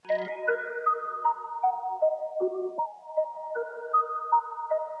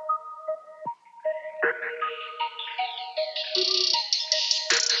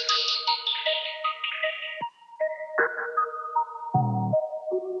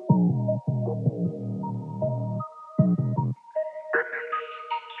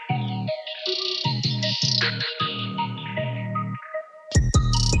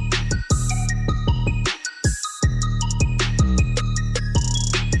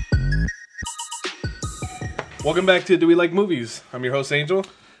Welcome back to Do We Like Movies? I'm your host, Angel.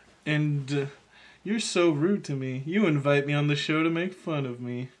 And you're so rude to me. You invite me on the show to make fun of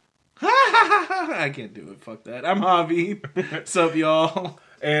me. I can't do it. Fuck that. I'm Javi. What's up, y'all?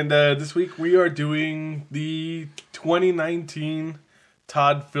 And this week we are doing the 2019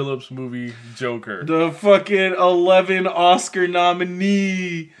 Todd Phillips movie, Joker. The fucking 11 Oscar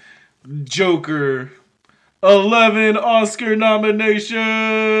nominee Joker. 11 Oscar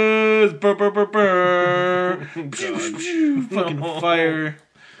nominations! Brr, brr, brr, brr. Pew, pew, pew. Fucking fire.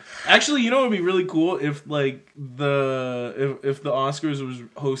 Actually, you know what would be really cool if like if the Oscars was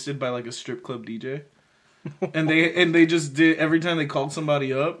hosted by like a strip club DJ. And they just did every time they called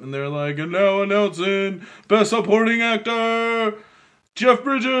somebody up and they're like, and now announcing Best Supporting Actor Jeff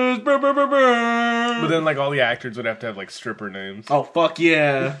Bridges. Brr, brr, brr, brr. But then like all the actors would have to have like stripper names. Oh fuck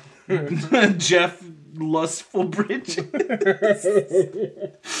yeah. Jeff Lustful Bridges.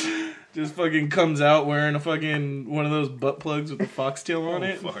 Just fucking comes out wearing a fucking one of those butt plugs with the foxtail on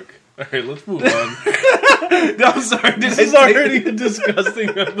it. Fuck. Alright, let's move on. I'm sorry, This is already a disgusting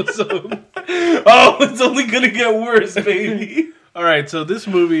episode. Oh, it's only gonna get worse, baby. Alright, so this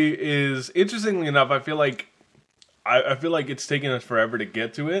movie is, interestingly enough, I feel like it's taken us forever to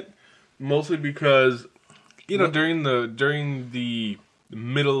get to it. Mostly because, you know, during the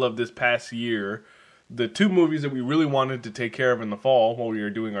middle of this past year, the two movies that we really wanted to take care of in the fall while we were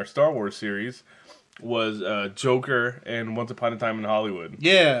doing our Star Wars series was Joker and Once Upon a Time in Hollywood.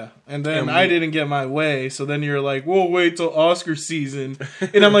 Yeah, and then I didn't get my way, so then you're like, we'll wait till Oscar season.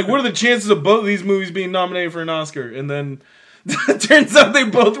 And I'm like, what are the chances of both of these movies being nominated for an Oscar? And then it turns out they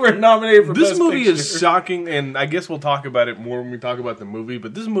both were nominated for Best This movie Picture. is shocking, and I guess we'll talk about it more when we talk about the movie,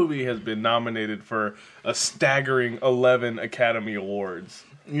 but this movie has been nominated for a staggering 11 Academy Awards.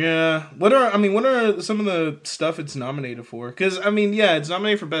 Yeah. What are some of the stuff it's nominated for? Because, I mean, yeah, it's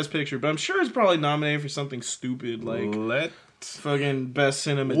nominated for Best Picture, but I'm sure it's probably nominated for something stupid like fucking Best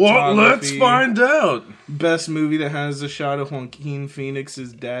Cinematography. Let's find out. Best movie that has a shot of Joaquin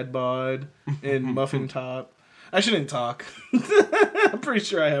Phoenix's dad bod and Muffin Top. I shouldn't talk. I'm pretty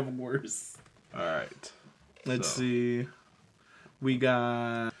sure I have worse. Alright. Let's see. We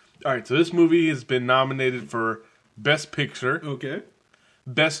got... Alright, so this movie has been nominated for Best Picture. Okay.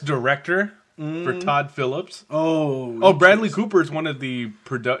 Best Director for Todd Phillips. Oh, Bradley Cooper is one of the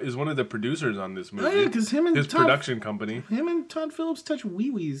producers on this movie. Oh, yeah, because his production company. Him and Todd Phillips touch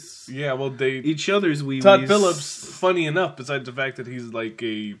wee-wees. Yeah, well, Each other's wee-wees. Todd Phillips, funny enough, besides the fact that he's like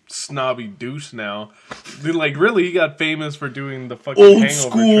a snobby douche now, like really he got famous for doing the fucking old Hangover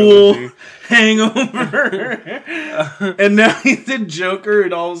school trilogy. Hangover. And now he did Joker,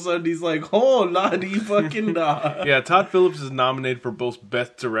 and all of a sudden he's like, oh, la-dee fucking da. Yeah, Todd Phillips is nominated for both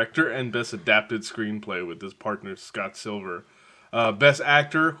Best Director and Best Adapted Screenplay with his partner Scott Silver. Best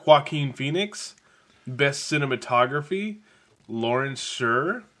Actor, Joaquin Phoenix. Best Cinematography, Lawrence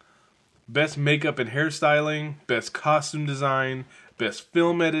Sher. Best Makeup and Hairstyling. Best Costume Design. Best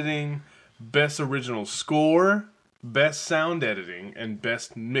Film Editing. Best Original Score. Best Sound Editing. And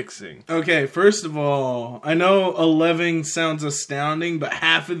Best Mixing. Okay, first of all, I know 11 sounds astounding, but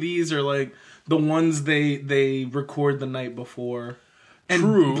half of these are like the ones they record the night before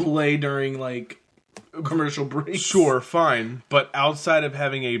and play during like commercial breaks. Sure, fine. But outside of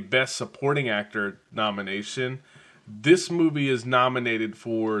having a Best Supporting Actor nomination, this movie is nominated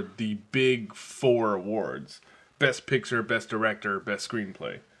for the big four awards. Best Picture, Best Director, Best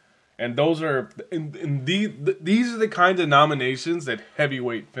Screenplay. And those are... these are the kinds of nominations that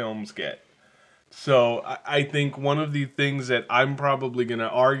heavyweight films get. So I think one of the things that I'm probably going to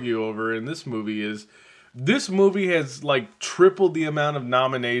argue over in this movie is this movie has like tripled the amount of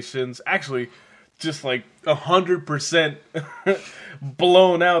nominations. Actually, just like 100%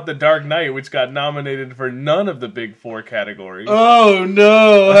 blown out The Dark Knight, which got nominated for none of the big four categories. Oh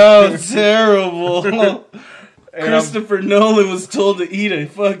no, how terrible. Christopher Nolan was told to eat a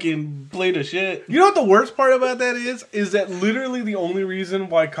fucking plate of shit. You know what the worst part about that is? Is that literally the only reason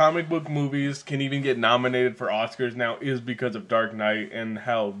why comic book movies can even get nominated for Oscars now is because of Dark Knight and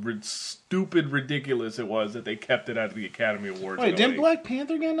how stupid ridiculous it was that they kept it out of the Academy Awards. Wait, didn't Black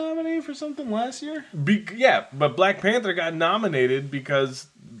Panther get nominated for something last year? Yeah, but Black Panther got nominated because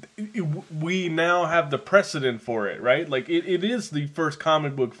we now have the precedent for it, right? Like, it is the first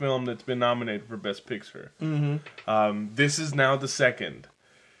comic book film that's been nominated for Best Picture. Mm-hmm. This is now the second.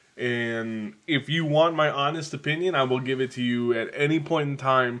 And if you want my honest opinion, I will give it to you at any point in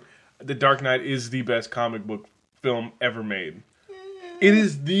time. The Dark Knight is the best comic book film ever made. It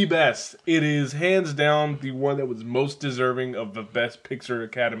is the best. It is hands down the one that was most deserving of the Best Picture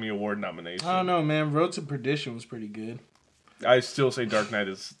Academy Award nomination. I don't know, man. Road to Perdition was pretty good. I still say Dark Knight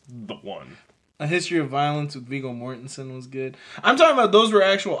is the one. A History of Violence with Viggo Mortensen was good. I'm talking about those were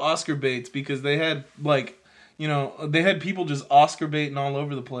actual Oscar baits because they had they had people just Oscar baiting all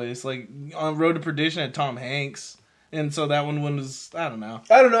over the place. Like on Road to Perdition had Tom Hanks. And so that one was, I don't know.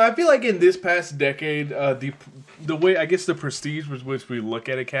 I feel like in this past decade, the way, I guess the prestige with which we look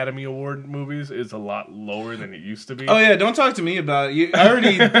at Academy Award movies is a lot lower than it used to be. Oh yeah, don't talk to me about it.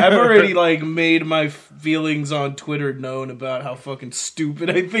 I've already like made my feelings on Twitter known about how fucking stupid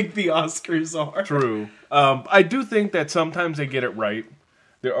I think the Oscars are. True. I do think that sometimes they get it right.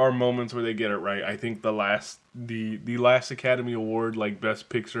 There are moments where they get it right. I think the last Academy Award, like Best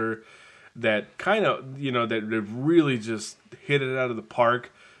Picture, that kind of, that really just hit it out of the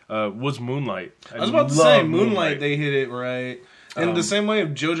park was Moonlight. I was about to say, Moonlight, they hit it right. And the same way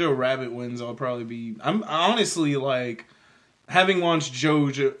if Jojo Rabbit wins, I'll probably be... I'm honestly, like, having watched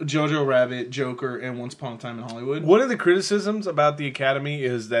Jojo Rabbit, Joker, and Once Upon a Time in Hollywood... One of the criticisms about the Academy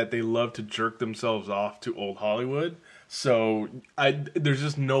is that they love to jerk themselves off to old Hollywood. So there's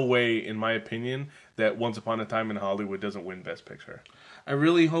just no way, in my opinion, that Once Upon a Time in Hollywood doesn't win Best Picture. I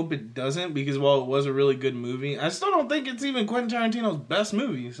really hope it doesn't, because while it was a really good movie, I still don't think it's even Quentin Tarantino's best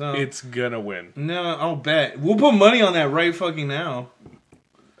movie. So it's gonna win. No, I'll bet. We'll put money on that right fucking now.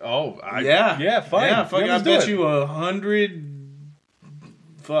 Oh, yeah, fine. Yeah, fuck. I bet you 100.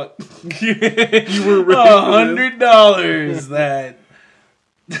 Fuck. You were $100 that.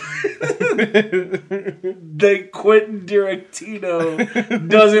 That Quentin Tarantino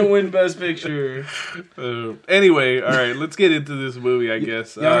doesn't win Best Picture. Anyway, all right, let's get into this movie, I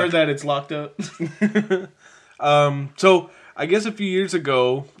guess. I heard that it's locked up. So, I guess a few years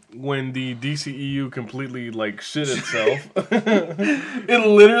ago, when the DCEU completely, shit itself. It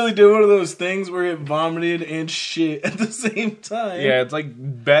literally did one of those things where it vomited and shit at the same time. Yeah, it's like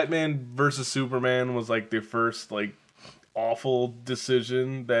Batman versus Superman was, the first, awful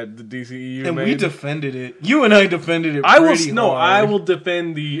decision that the DCEU and made. We defended it. You and I defended it. I will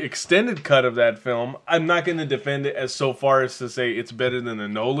defend the extended cut of that film. I'm not going to defend it as so far as to say it's better than the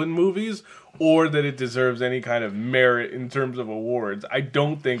Nolan movies or that it deserves any kind of merit in terms of awards. I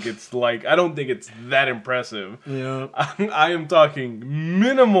don't think it's that impressive. Yeah. I am talking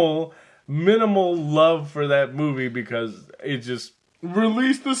minimal love for that movie because it just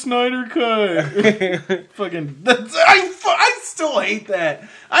release the Snyder Cut. Fucking, I still hate that.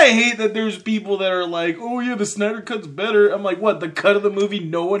 I hate that there's people that are like, oh yeah, the Snyder Cut's better. I'm like, what, the cut of the movie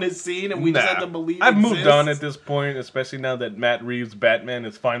no one has seen and we just have to believe it I've moved exists? on at this point, especially now that Matt Reeves' Batman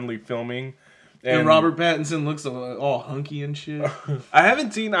is finally filming. And Robert Pattinson looks all hunky and shit. I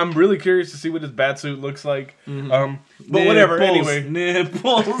haven't seen. I'm really curious to see what his Batsuit looks like. Mm-hmm. But whatever. Anyway,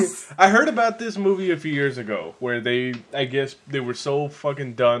 nipples. I heard about this movie a few years ago, where I guess they were so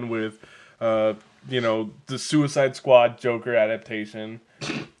fucking done with, the Suicide Squad Joker adaptation.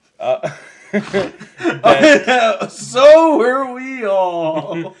 So were we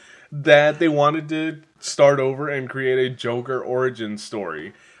all. That they wanted to start over and create a Joker origin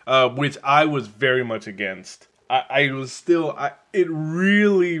story. Which I was very much against. It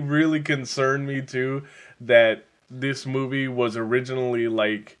really, really concerned me too that this movie was originally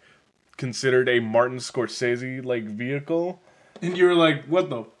considered a Martin Scorsese vehicle. And you were like, what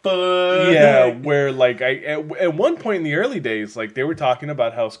the fuck? Yeah, where at one point in the early days, they were talking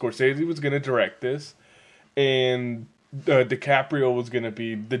about how Scorsese was going to direct this and DiCaprio was going to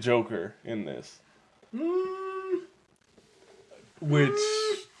be the Joker in this. Which...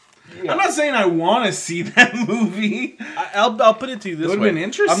 Yeah. I'm not saying I want to see that movie. I'll put it to you this way. It would have been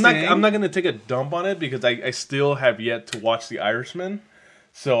interesting. I'm not going to take a dump on it because I still have yet to watch The Irishman.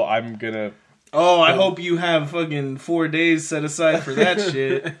 So I'm going to... Oh, I hope you have fucking 4 days set aside for that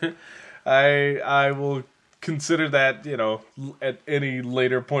shit. I will consider that, at any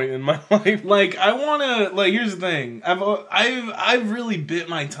later point in my life. I want to... here's the thing. I've really bit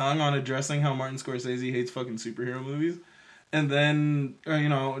my tongue on addressing how Martin Scorsese hates fucking superhero movies. And then,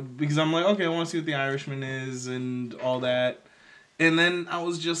 because I'm like, okay, I want to see what The Irishman is and all that. And then I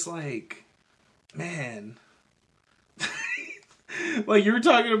was just like, man. You were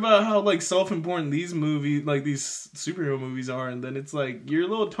talking about how, self-important these movies, these superhero movies are. And then it's you're a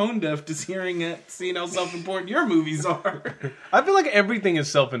little tone deaf to seeing how self-important your movies are. I feel like everything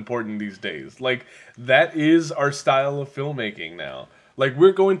is self-important these days. That is our style of filmmaking now.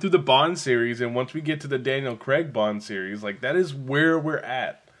 We're going through the Bond series, and once we get to the Daniel Craig Bond series, that is where we're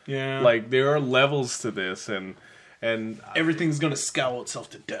at. Yeah. There are levels to this, and everything's gonna scowl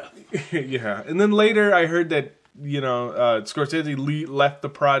itself to death. Yeah. And then later, I heard that Scorsese left the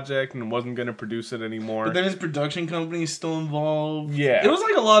project and wasn't going to produce it anymore. But then his production company is still involved. Yeah. It was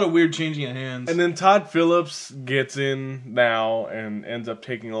like a lot of weird changing of hands. And then Todd Phillips gets in now and ends up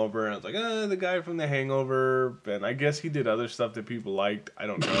taking over. And it's like, the guy from The Hangover. And I guess he did other stuff that people liked. I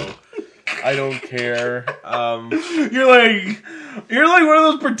don't know. I don't care. You're like one of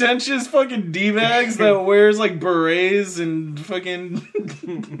those pretentious fucking D-bags that wears like berets and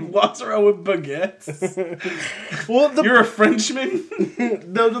fucking walks around with baguettes. Well, you're a Frenchman.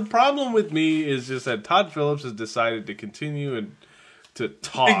 The problem with me is just that Todd Phillips has decided to continue and to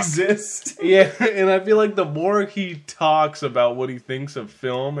talk. Exist. Yeah, and I feel like the more he talks about what he thinks of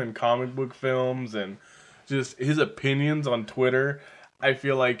film and comic book films and just his opinions on Twitter, I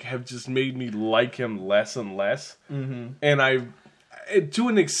feel like have just made me like him less and less. Mm-hmm. And to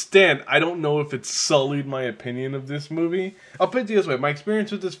an extent, I don't know if it's sullied my opinion of this movie. I'll put it this way. My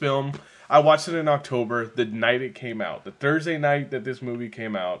experience with this film, I watched it in October, the night it came out. The Thursday night that this movie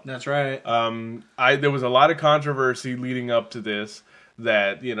came out. That's right. There was a lot of controversy leading up to this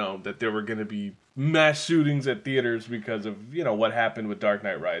that there were going to be mass shootings at theaters because of, what happened with Dark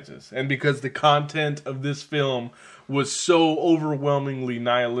Knight Rises. And because the content of this film was so overwhelmingly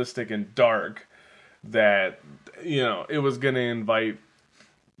nihilistic and dark that, it was going to invite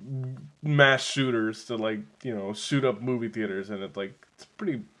mass shooters to, shoot up movie theaters. And it's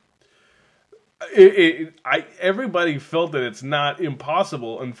pretty... everybody felt that it's not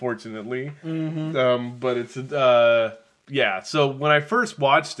impossible, unfortunately. Mm-hmm. But it's... Yeah, so when I first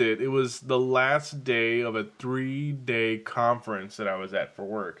watched it, it was the last day of a 3-day conference that I was at for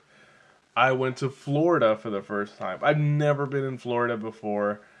work. I went to Florida for the first time. I've never been in Florida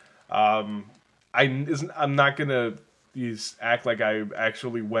before. I'm not going to act like I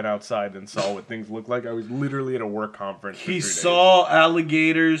actually went outside and saw what things look like. I was literally at a work conference for 3 days. He saw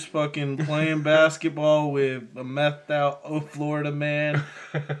alligators fucking playing basketball with a methed out Florida man.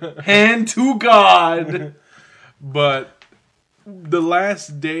 Hand to God. But the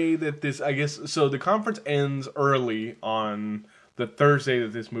last day that so the conference ends early on the Thursday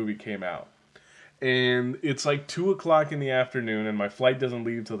that this movie came out. And it's like 2:00 in the afternoon and my flight doesn't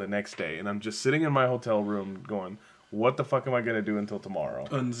leave till the next day. And I'm just sitting in my hotel room going, what the fuck am I going to do until tomorrow?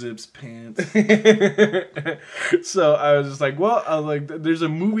 Unzips pants. So I was just like, there's a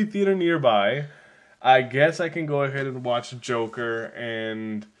movie theater nearby. I guess I can go ahead and watch Joker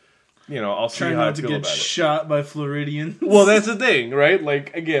and... I'll see Try how not to get shot by Floridians. Well, that's the thing, right?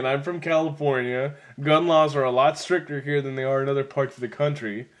 Again, I'm from California. Gun laws are a lot stricter here than they are in other parts of the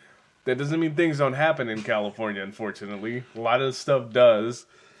country. That doesn't mean things don't happen in California, unfortunately. A lot of stuff does.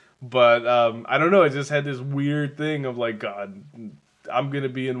 But, I don't know, I just had this weird thing of God... I'm going to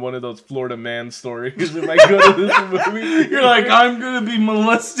be in one of those Florida man stories if I go to this movie. You're like, I'm going to be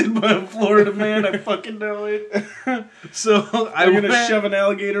molested by a Florida man. I fucking know it. So I'm going to shove an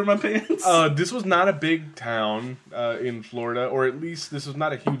alligator in my pants. This was not a big town in Florida, or at least this was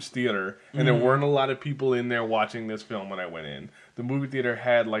not a huge theater. And there weren't a lot of people in there watching this film when I went in. The movie theater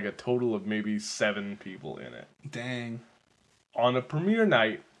had a total of maybe 7 people in it. Dang. On a premiere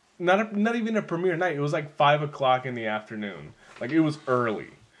night, not even a premiere night, it was 5:00 in the afternoon. It was early.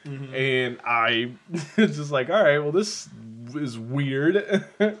 Mm-hmm. And I was just all right, well, this is weird.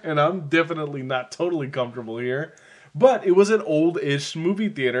 And I'm definitely not totally comfortable here. But it was an old-ish movie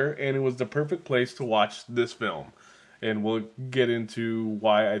theater, and it was the perfect place to watch this film. And we'll get into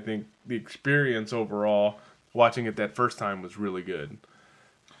why I think the experience overall, watching it that first time, was really good.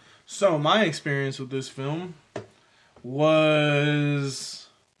 So, my experience with this film was...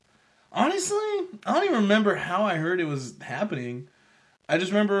 Honestly, I don't even remember how I heard it was happening. I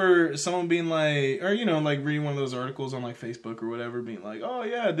just remember someone being reading one of those articles on Facebook or whatever, being like, "Oh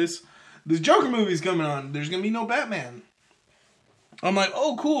yeah, this Joker movie's coming on. There's gonna be no Batman." I'm like,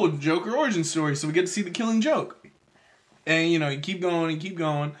 "Oh cool, Joker origin story." So we get to see the Killing Joke, and you keep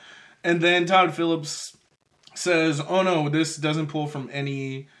going, and then Todd Phillips says, "Oh no, this doesn't pull from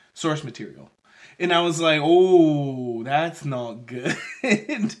any source material." And I was like, oh, that's not good.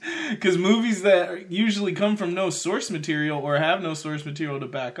 Because movies that usually come from no source material or have no source material to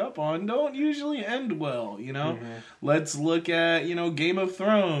back up on don't usually end well, Mm-hmm. Let's look at, Game of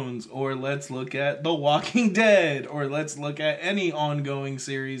Thrones, or let's look at The Walking Dead, or let's look at any ongoing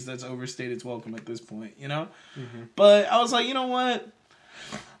series that's overstayed its welcome at this point, Mm-hmm. But I was like, you know what?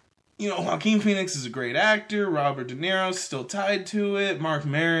 Joaquin Phoenix is a great actor. Robert De Niro's still tied to it. Mark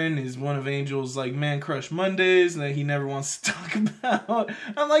Maron is one of Angel's Man Crush Mondays that he never wants to talk about.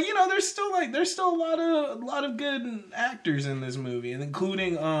 I'm like, there's still a lot of good actors in this movie, and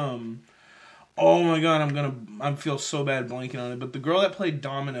including Oh my god, I feel so bad blanking on it. But the girl that played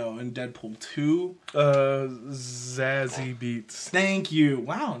Domino in Deadpool 2. Zazie Beetz. Thank you.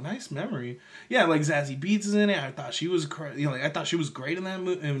 Wow, nice memory. Yeah, like Zazie Beetz is in it. I thought she was I thought she was great in that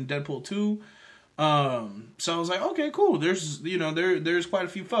movie, in Deadpool 2. So I was like, okay, cool. There's there's quite a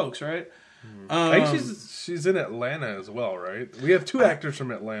few folks, right? I think she's in Atlanta as well, right? We have two actors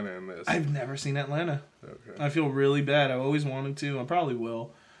from Atlanta in this. I've never seen Atlanta. Okay. I feel really bad. I always wanted to. I probably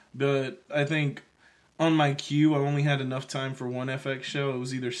will. But I think on my queue, I only had enough time for one FX show. It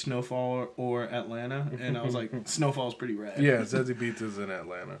was either Snowfall or Atlanta. And I was like, Snowfall's pretty rad. Yeah, Zazie Beetz is in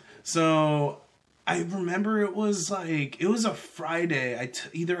Atlanta. So I remember it was a Friday. I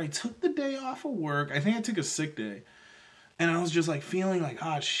took the day off of work. I think I took a sick day. And I was just like feeling like,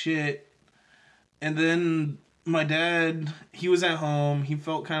 ah, shit. And then my dad, he was at home. He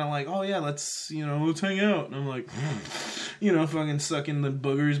felt kind of like, oh yeah, let's hang out. And I'm like, fucking sucking the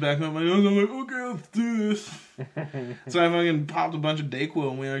boogers back up my nose. I'm like, okay, let's do this. So I fucking popped a bunch of Dayquil,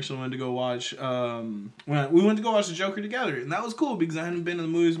 and we actually went to go watch. We went to go watch The Joker together, and that was cool because I hadn't been to the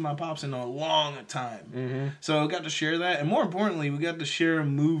movies with my pops in a long time. Mm-hmm. So I got to share that, and more importantly, we got to share a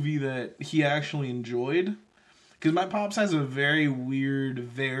movie that he actually enjoyed. Because my pops has a very weird,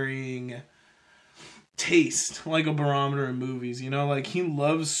 varying taste, like a barometer in movies, like he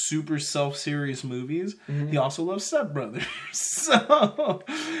loves super self-serious movies. Mm-hmm. He also loves Step Brothers, so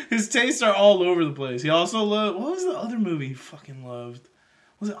his tastes are all over the place. He also loved, what was the other movie he fucking loved?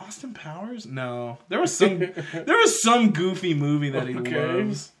 Was it Austin Powers? No, there was some goofy movie that he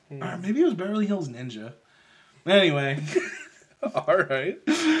loves. Or maybe it was Beverly Hills Ninja. Anyway. All right.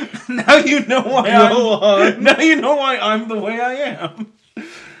 Now you know why Now you know why I'm the way I am.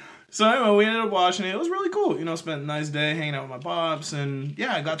 So anyway, we ended up watching it. It was really cool. Spent a nice day hanging out with my pops. And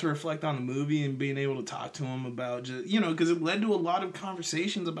yeah, I got to reflect on the movie and being able to talk to him about just, because it led to a lot of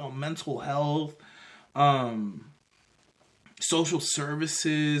conversations about mental health, social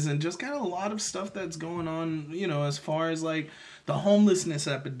services, and just kind of a lot of stuff that's going on, as far as like the homelessness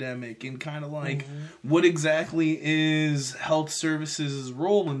epidemic and kind of like what exactly is health services'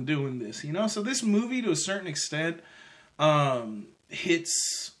 role in doing this, So this movie, to a certain extent,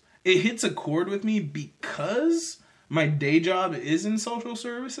 hits a chord with me because my day job is in social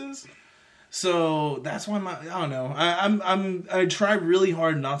services. So that's why I don't know. I try really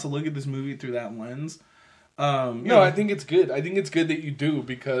hard not to look at this movie through that lens. I think it's good. I think it's good that you do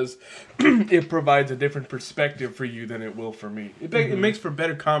because it provides a different perspective for you than it will for me. It makes for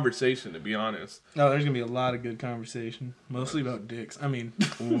better conversation, to be honest. No, there's going to be a lot of good conversation. Mostly about dicks. I mean.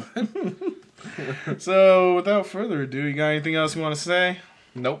 So, without further ado, you got anything else you want to say?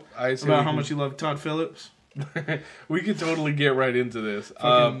 Nope. About how much you love Todd Phillips? We could totally get right into this.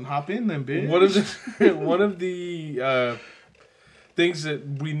 Hop in then, bitch. One of the things that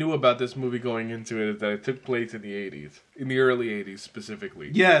we knew about this movie going into it is that it took place in the 80s. In the early 80s,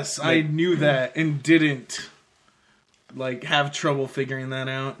 specifically. Yes, I knew that and didn't have trouble figuring that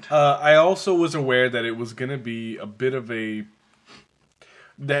out. I also was aware that it was going to be a bit of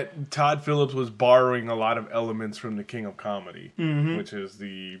that Todd Phillips was borrowing a lot of elements from The King of Comedy, which is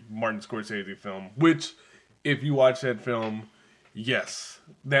the Martin Scorsese film. Which, if you watch that film, yes,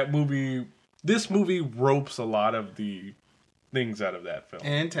 this movie ropes a lot of the things out of that film.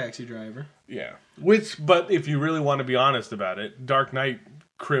 And Taxi Driver. Yeah. But if you really want to be honest about it, Dark Knight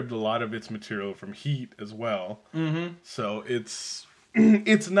cribbed a lot of its material from Heat as well. Mm-hmm. So it's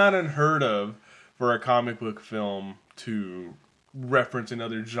not unheard of for a comic book film to reference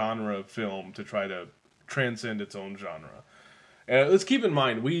another genre of film to try to transcend its own genre. Let's keep in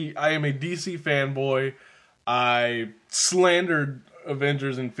mind, I am a DC fanboy. I slandered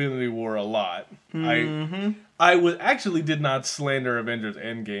Avengers Infinity War a lot. Mm-hmm. I actually did not slander Avengers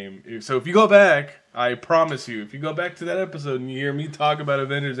Endgame. So if you go back, I promise you, if you go back to that episode and you hear me talk about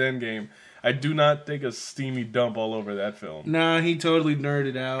Avengers Endgame, I do not take a steamy dump all over that film. Nah, he totally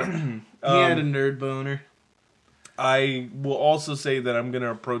nerded out. He had a nerd boner. I will also say that I'm going to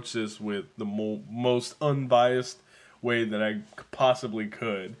approach this with the most unbiased way that I possibly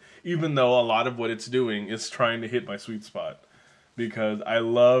could, even though a lot of what it's doing is trying to hit my sweet spot. Because I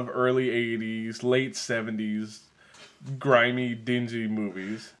love early 80s, late 70s, grimy, dingy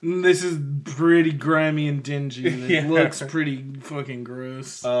movies. This is pretty grimy and dingy. It looks pretty fucking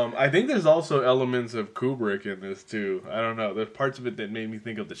gross. I think there's also elements of Kubrick in this, too. I don't know. There's parts of it that made me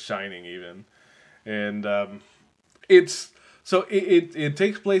think of The Shining, even. And it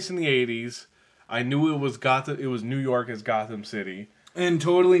takes place in the 80s. I knew it was Gotham. It was New York as Gotham City. And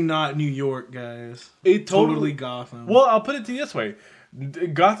totally not New York, guys. It totally Gotham. Well, I'll put it to you this way.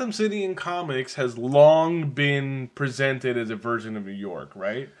 Gotham City in comics has long been presented as a version of New York,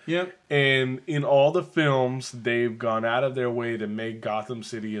 right? Yep. And in all the films, they've gone out of their way to make Gotham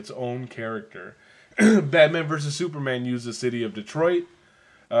City its own character. Batman vs. Superman used the city of Detroit.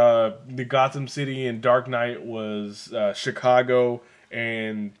 The Gotham City in Dark Knight was Chicago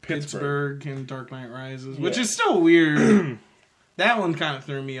and Pittsburgh in Dark Knight Rises, which is still weird. That one kind of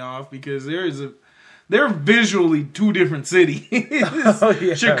threw me off because they're visually two different cities. Oh,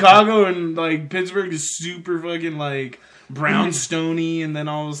 yeah. Chicago and like Pittsburgh is super fucking like brownstony, and then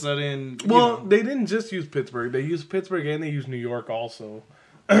all of a sudden, they didn't just use Pittsburgh; they used Pittsburgh and they used New York also,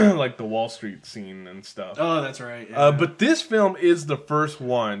 like the Wall Street scene and stuff. Oh, that's right. Yeah. But this film is the first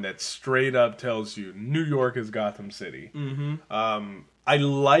one that straight up tells you New York is Gotham City. Mm-hmm. I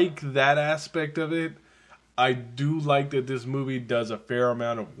like that aspect of it. I do like that this movie does a fair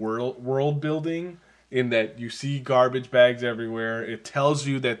amount of world building, in that you see garbage bags everywhere. It tells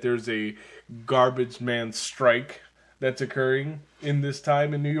you that there's a garbage man strike that's occurring in this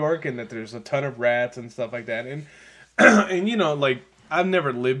time in New York, and that there's a ton of rats and stuff like that. And and you know, like, I've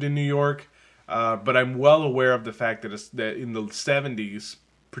never lived in New York, but I'm well aware of the fact that in the 70s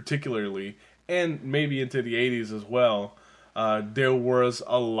particularly, and maybe into the 80s as well, there was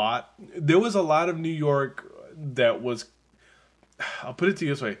a lot of New York that was, I'll put it to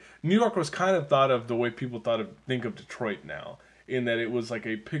you this way, New York was kind of thought of the way people think of Detroit now, in that it was like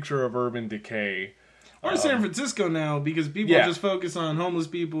a picture of urban decay. Or San Francisco now, because people just focus on homeless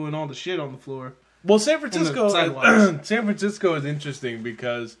people and all the shit on the floor. Well, San Francisco is interesting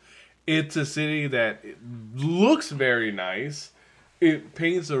because it's a city that looks very nice. It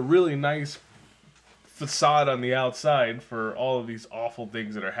paints a really nice facade on the outside for all of these awful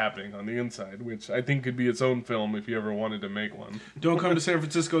things that are happening on the inside, which I think could be its own film if you ever wanted to make one. Don't come to San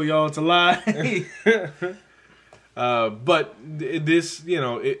Francisco, y'all. It's a lie. But this, you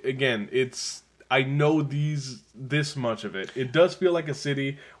know, it's... I know this much of it. It does feel like a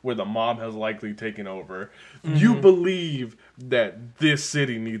city where the mob has likely taken over. Mm-hmm. You believe that this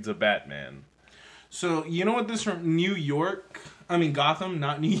city needs a Batman. So, you know what this from New York... I mean, Gotham,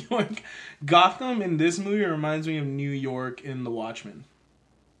 not New York. Gotham in this movie reminds me of New York in The Watchmen.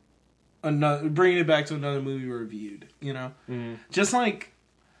 Bringing it back to another movie we reviewed, you know? Mm-hmm. Just like,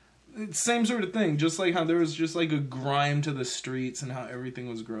 same sort of thing. Just like how there was just like a grime to the streets and how everything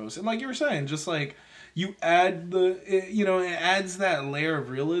was gross. And like you were saying, just like you add it adds that layer of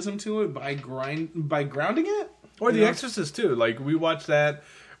realism to it by grounding it. Or The Exorcist too. Like, we watched that.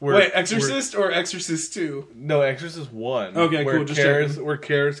 Wait, Exorcist or Exorcist 2? No, Exorcist 1. Okay, cool. Where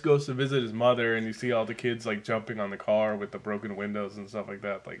Karras goes to visit his mother, and you see all the kids like jumping on the car with the broken windows and stuff like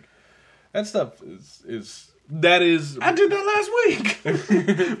that. Like, that stuff is. I did that last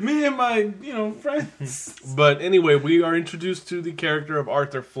week. Me and my friends. But anyway, we are introduced to the character of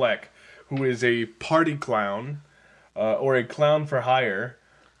Arthur Fleck, who is a party clown, or a clown for hire,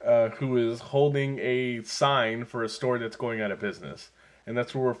 who is holding a sign for a store that's going out of business. And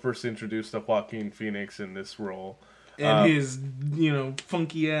that's where we're first introduced to Joaquin Phoenix in this role. And his,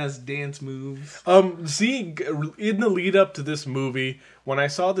 funky-ass dance moves. See, in the lead-up to this movie, when I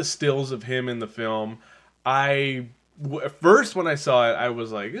saw the stills of him in the film, first when I saw it, I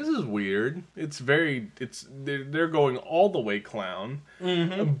was like, this is weird. They're going all the way clown.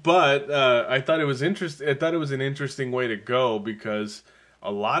 Mm-hmm. But I thought it was interesting. I thought it was an interesting way to go, because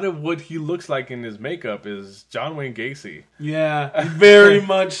a lot of what he looks like in his makeup is John Wayne Gacy. Yeah, very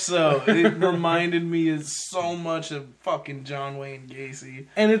much so. It reminded me so much of fucking John Wayne Gacy.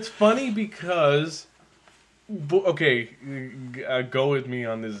 And it's funny because... Okay, go with me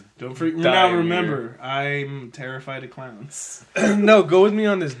on this. Now remember, I'm terrified of clowns. No, go with me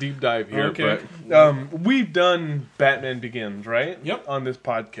on this deep dive here. Okay. But we've done Batman Begins, right? Yep. On this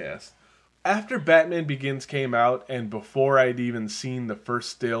podcast. After Batman Begins came out, and before I'd even seen the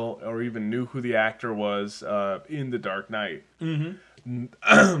first still or even knew who the actor was in The Dark Knight,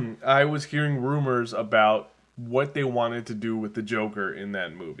 I was hearing rumors about what they wanted to do with the Joker in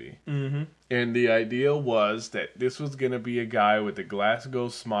that movie. Mm-hmm. And the idea was that this was going to be a guy with a Glasgow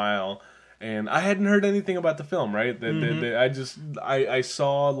smile, and I hadn't heard anything about the film, right? I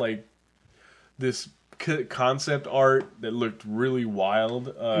saw like this concept art that looked really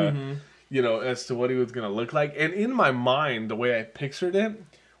wild, as to what he was going to look like. And in my mind, the way I pictured it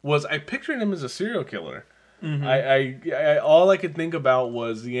was I pictured him as a serial killer. Mm-hmm. I all I could think about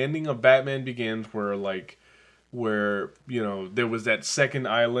was the ending of Batman Begins, where like where, you know, there was that second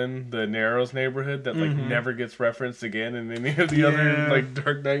island, the Narrows neighborhood, that like never gets referenced again in any of the other like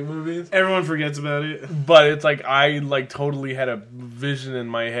Dark Knight movies. Everyone forgets about it. But it's like I like totally had a vision in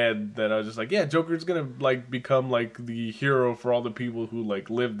my head that I was just like, yeah, Joker's gonna like become like the hero for all the people who like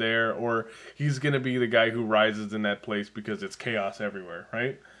live there, or he's gonna be the guy who rises in that place because it's chaos everywhere,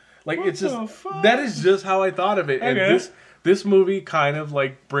 right? Like What it's just the fuck? that is just how I thought of it, and Okay. this movie kind of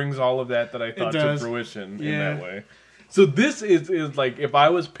like brings all of that I thought to does. fruition in Yeah. that way. So this is like if I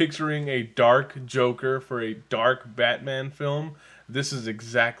was picturing a dark Joker for a dark Batman film, this is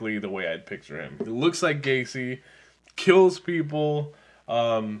exactly the way I'd picture him. It looks like Gacy, kills people,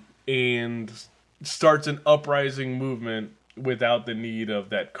 and starts an uprising movement without the need of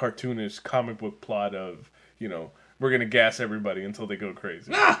that cartoonish comic book plot of, you know, we're gonna gas everybody until they go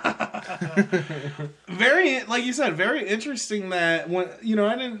crazy. Very, like you said, very interesting that when, you know,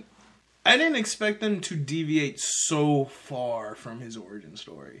 I didn't expect them to deviate so far from his origin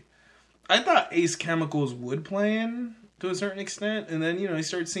story. I thought Ace Chemicals would play in to a certain extent, and then, you know, you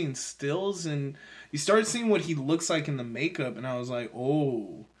start seeing stills and you start seeing what he looks like in the makeup, and I was like,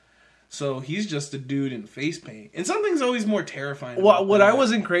 oh, so he's just a dude in face paint. And something's always more terrifying. What about what that. I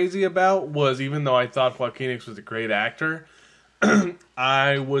wasn't crazy about was, even though I thought Joaquin Phoenix was a great actor,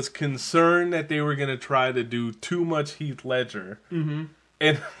 I was concerned that they were going to try to do too much Heath Ledger. Mm-hmm.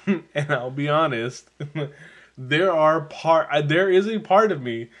 And I'll be honest, there is a part of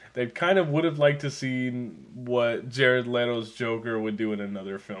me that kind of would have liked to see what Jared Leto's Joker would do in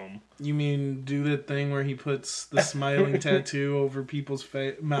another film. You mean do the thing where he puts the smiling tattoo over people's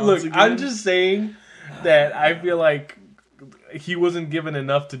mouths Look, again? I'm just saying that I feel like he wasn't given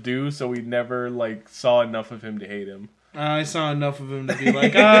enough to do, so we never like saw enough of him to hate him. I saw enough of him to be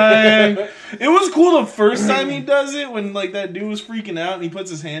like, it was cool the first time he does it when like that dude was freaking out and he puts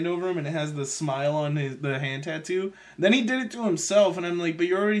his hand over him and it has the smile on the hand tattoo. Then he did it to himself and I'm like, but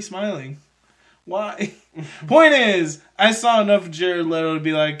you're already smiling. Why? Point is, I saw enough of Jared Leto to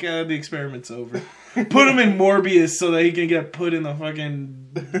be like, the experiment's over. Put him in Morbius so that he can get put in the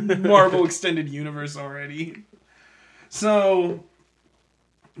fucking Marvel Extended Universe already. So,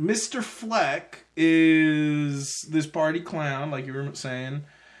 Mr. Fleck is this party clown, like you were saying.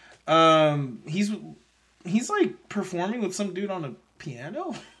 He's like performing with some dude on a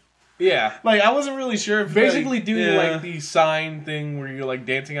piano. Yeah. Like, I wasn't really sure if Basically like, doing yeah. like the sign thing where you're like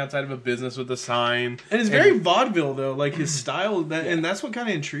dancing outside of a business with a sign. And it's very vaudeville though, like his style, and that's what kind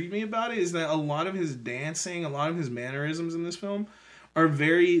of intrigued me about it, is that a lot of his dancing, a lot of his mannerisms in this film are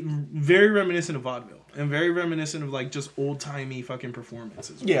very, very reminiscent of vaudeville. And very reminiscent of like just old-timey fucking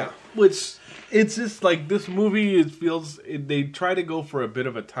performances. Yeah, which it's just like this movie. They try to go for a bit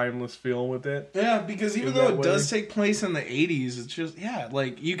of a timeless feel with it. Yeah, because even In though that it way. does take place in the 80s, it's just,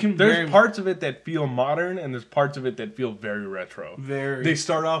 like you can There's parts of it that feel modern, and there's parts of it that feel very retro. very, They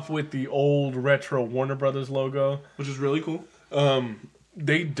start off with the old retro Warner Brothers logo. which is really cool.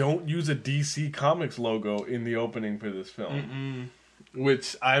 They don't use a DC Comics logo in the opening for this film,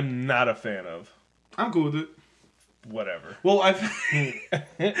 which I'm not a fan of. I'm cool with it. Whatever. Well, I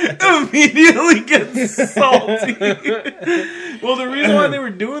immediately get salty. Well, the reason why they were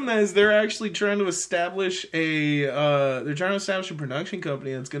doing that is they're actually trying to establish a production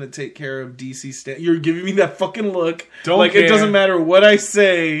company that's going to take care of DC. You're giving me that fucking look. Don't like care. It doesn't matter what I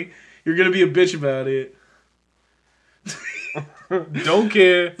say. You're going to be a bitch about it. Don't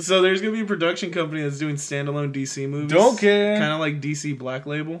care. So there's going to be a production company that's doing standalone DC movies. Don't care. Kind of like DC Black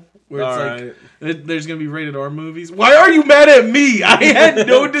Label. Where All it's like, there's going to be rated R movies. Why are you mad at me? I had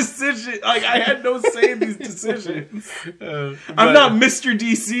no decision. Like, I had no say in these decisions. I'm not Mr.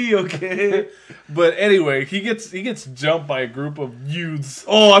 DC, okay? But anyway, he gets jumped by a group of youths.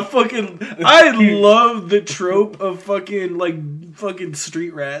 Oh, I love the trope of fucking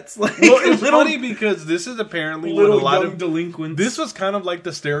street rats. Like, Well, it's funny because this is apparently what a little lot young of delinquents. this was kind of like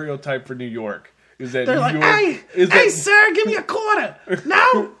the stereotype for New York. Is that They're New like, York? hey, sir, give me a quarter.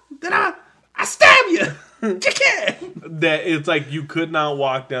 No, then I stab you. Chicken. that it's like you could not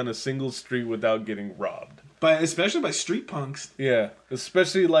walk down a single street without getting robbed. Especially by street punks. Yeah,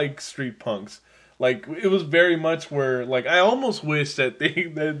 especially like street punks. Like it was very much where like I almost wish that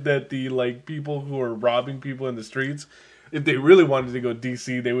that the like people who are robbing people in the streets, if they really wanted to go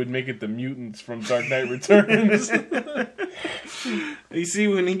DC, they would make it the mutants from Dark Knight Returns. You see,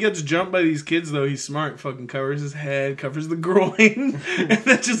 when he gets jumped by these kids, though, he's smart. Fucking covers his head, covers the groin, and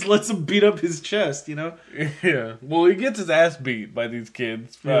that just lets him beat up his chest, you know? Yeah. Well, he gets his ass beat by these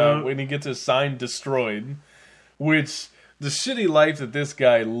kids when he gets his sign destroyed, which the shitty life that this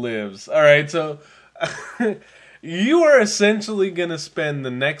guy lives. All right, so You are essentially going to spend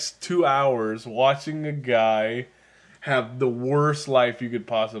the next 2 hours watching a guy have the worst life you could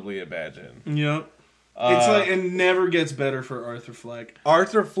possibly imagine. Yep. It's like it never gets better for Arthur Fleck.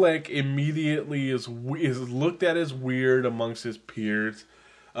 Arthur Fleck immediately is looked at as weird amongst his peers.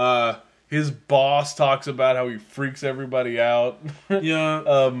 His boss talks about how he freaks everybody out.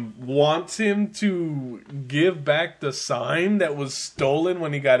 Yeah. Wants him to give back the sign that was stolen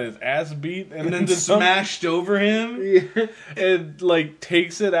when he got his ass beat, And then smashed over him. and like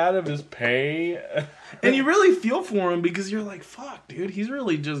takes it out of his pay. And you really feel for him because you're like, fuck, dude, he's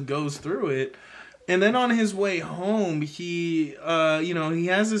really just goes through it. And then on his way home, he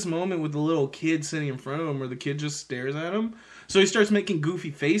has this moment with the little kid sitting in front of him where the kid just stares at him. So he starts making goofy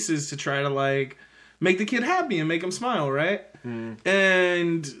faces to try to, like, make the kid happy and make him smile, right? Mm.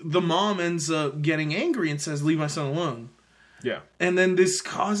 And the mom ends up getting angry and says, leave my son alone. Yeah. And then this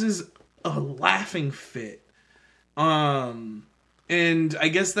causes a laughing fit. And I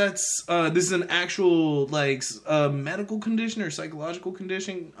guess that's, this is an actual, like, medical condition or psychological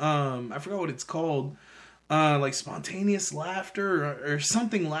condition. I forgot what it's called. Like spontaneous laughter or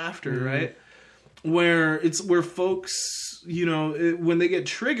something laughter, right? Where folks, when they get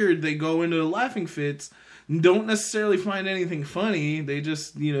triggered, they go into laughing fits, don't necessarily find anything funny. They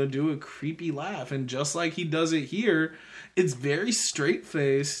just, do a creepy laugh. And just like he does it here, it's very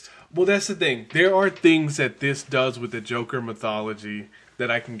straight-faced. Well, that's the thing. There are things that this does with the Joker mythology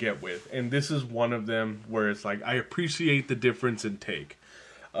that I can get with. And this is one of them where it's like, I appreciate the difference in take.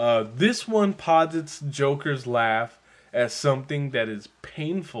 This one posits Joker's laugh as something that is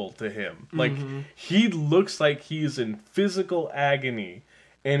painful to him. Like, he looks like he's in physical agony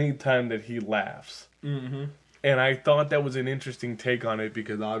anytime that he laughs. Mm-hmm. And I thought that was an interesting take on it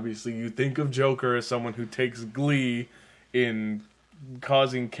because obviously you think of Joker as someone who takes glee in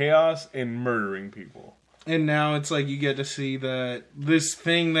causing chaos and murdering people. And now it's like you get to see that this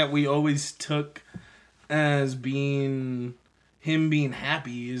thing that we always took as being him being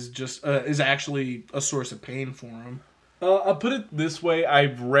happy is just is actually a source of pain for him. I'll put it this way.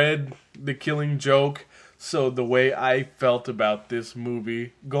 I've read The Killing Joke, so the way I felt about this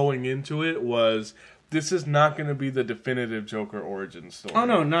movie going into it was this is not going to be the definitive Joker origin story. Oh,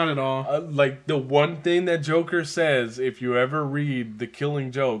 no, not at all. Like, the one thing that Joker says, if you ever read The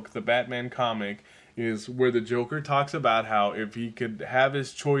Killing Joke, the Batman comic, is where the Joker talks about how if he could have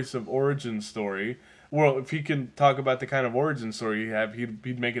his choice of origin story, well, if he can talk about the kind of origin story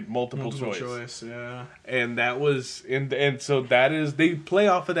he'd make it multiple choice. Yeah. And that was, and so that is, they play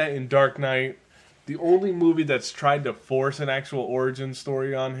off of that in Dark Knight. The only movie that's tried to force an actual origin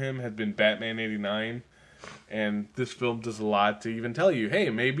story on him has been Batman 89. And this film does a lot to even tell you, hey,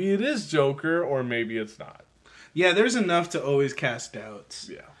 maybe it is Joker or maybe it's not. Yeah, there's enough to always cast doubts.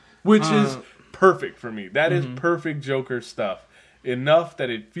 Yeah. Which is perfect for me. That is perfect Joker stuff. Enough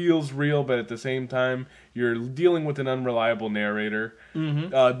that it feels real, but at the same time, you're dealing with an unreliable narrator.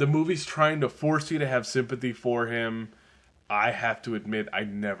 Mm-hmm. The movie's trying to force you to have sympathy for him. I have to admit, I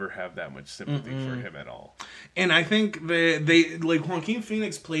never have that much sympathy for him at all. And I think they like Joaquin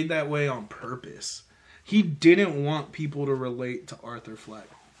Phoenix played that way on purpose. He didn't want people to relate to Arthur Fleck.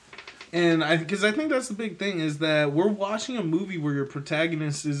 And because I think that's the big thing, is that we're watching a movie where your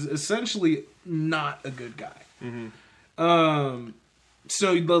protagonist is essentially not a good guy. Mm-hmm.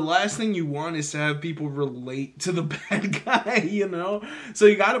 So the last thing you want is to have people relate to the bad guy, So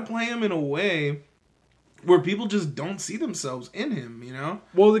you got to play him in a way where people just don't see themselves in him,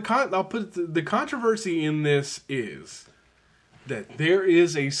 Well, I'll put the controversy in this is that there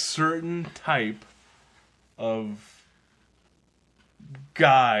is a certain type of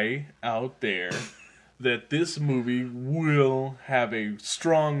guy out there that this movie will have a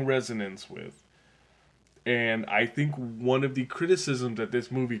strong resonance with. And I think one of the criticisms that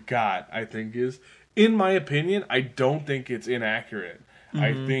this movie got, is, in my opinion, I don't think it's inaccurate.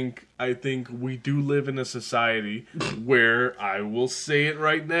 Mm-hmm. I think we do live in a society where, I will say it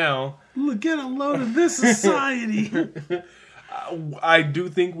right now, look, get a load of this society. I do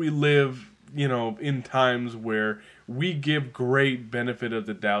think we live, in times where we give great benefit of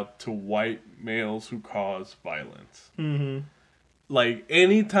the doubt to white males who cause violence. Mm-hmm. Like,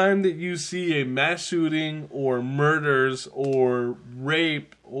 anytime that you see a mass shooting or murders or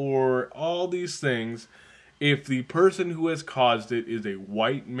rape or all these things, if the person who has caused it is a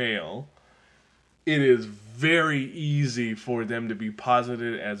white male, it is very easy for them to be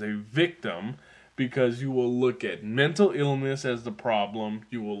posited as a victim because you will look at mental illness as the problem,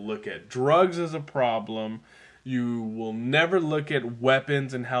 you will look at drugs as a problem, You will never look at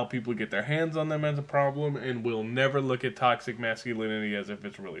weapons and how people get their hands on them as a problem, and will never look at toxic masculinity as if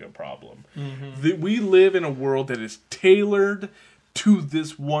it's really a problem. We live in a world that is tailored to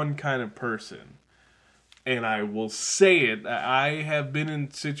this one kind of person. And I will say it, I have been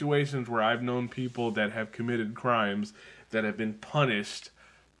in situations where I've known people that have committed crimes that have been punished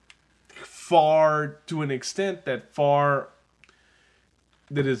far, to an extent that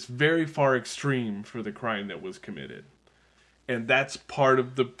is very far extreme for the crime that was committed. And that's part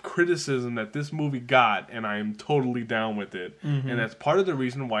of the criticism that this movie got, and I am totally down with it. And that's part of the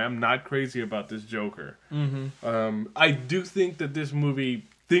reason why I'm not crazy about this Joker. I do think that this movie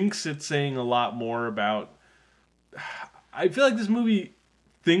thinks it's saying a lot more about... I feel like this movie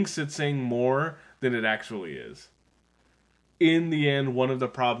thinks it's saying more than it actually is. In the end, one of the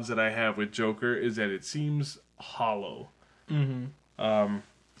problems that I have with Joker is that it seems hollow. But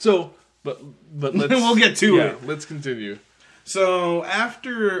let's... we'll get to it. Let's continue. So,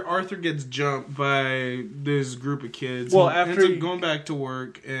 after Arthur gets jumped by this group of kids, after ends up going back to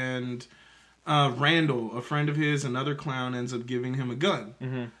work, and Randall, a friend of his, another clown, ends up giving him a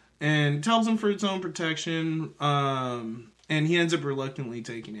gun. And tells him for its own protection, and he ends up reluctantly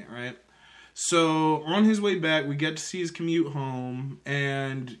taking it, right? So, on his way back, we get to see his commute home,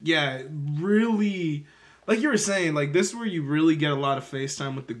 and yeah, really... Like you were saying, like, this is where you really get a lot of face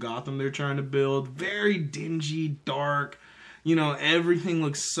time with the Gotham they're trying to build. Very dingy, dark. You know, everything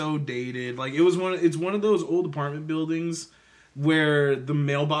looks so dated. Like, it's one of those old apartment buildings where the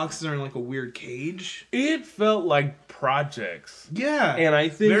mailboxes are in, like, a weird cage. It felt like projects. Yeah. And I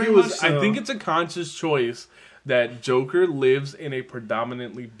think I think it's a conscious choice that Joker lives in a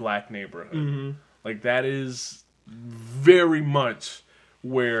predominantly black neighborhood. Like, that is very much...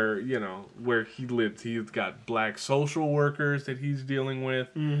 where he lived. He's got black social workers that he's dealing with,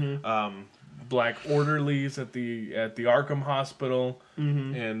 black orderlies at the Arkham Hospital,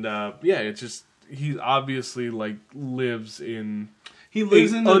 and it's just he obviously lives in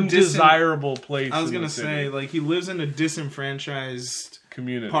an undesirable place. I was gonna say, like, he lives in a disenfranchised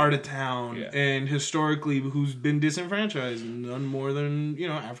community part of town, and historically, who's been disenfranchised? None more than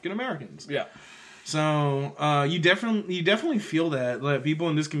African Americans. Yeah. So you definitely feel that people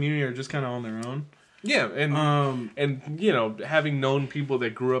in this community are just kind of on their own. Yeah, and having known people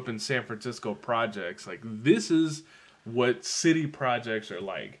that grew up in San Francisco projects, like, this is what city projects are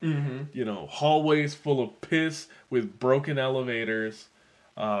like. Hallways full of piss with broken elevators.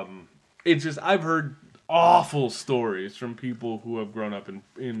 It's just, I've heard awful stories from people who have grown up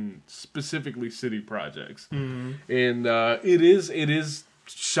in specifically city projects, and it is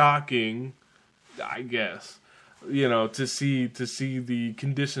shocking, I guess, to see the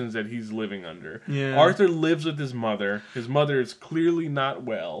conditions that he's living under. Yeah. Arthur lives with his mother. His mother is clearly not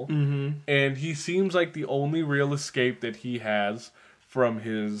well, and he seems like the only real escape that he has from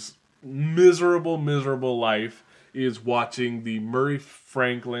his miserable life is watching the Murray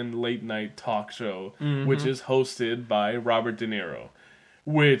Franklin late night talk show, which is hosted by Robert De Niro,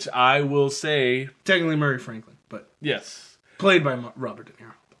 which I will say, technically Murray Franklin, but yes, played by Robert De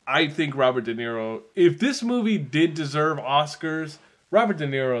Niro. I think Robert De Niro, if this movie did deserve Oscars, Robert De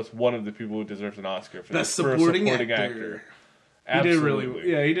Niro is one of the people who deserves an Oscar for Best supporting actor. Absolutely.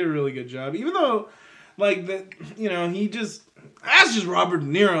 He did a really good job. Even though, like, that's just Robert De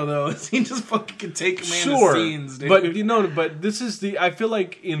Niro, though. He just fucking can take command of scenes, dude. But this is I feel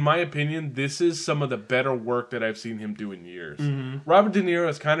like, in my opinion, this is some of the better work that I've seen him do in years. Robert De Niro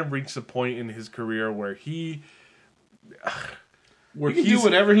has kind of reached a point in his career where he can do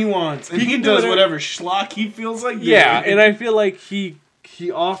whatever he wants, and he does whatever schlock he feels like doing. Yeah, and I feel like he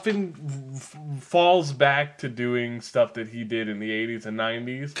often falls back to doing stuff that he did in the 80s and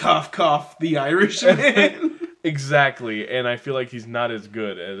 90s. Cough, cough, The Irishman. Exactly, and I feel like he's not as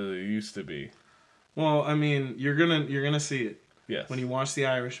good as it used to be. Well, I mean, you're gonna see it. Yes. When you watch The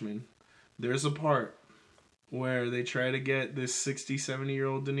Irishman, there's a part where they try to get this 60,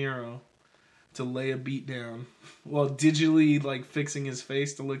 70-year-old De Niro to lay a beat down while digitally, like, fixing his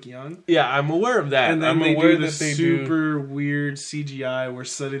face to look young. Yeah, I'm aware of that. And then they do this super weird CGI where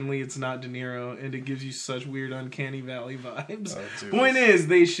suddenly it's not De Niro, and it gives you such weird Uncanny Valley vibes. Point is,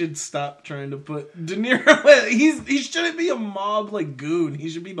 they should stop trying to put De Niro... He shouldn't be a mob, like, goon. He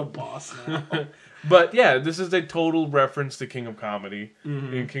should be the boss now. But yeah, this is a total reference to King of Comedy.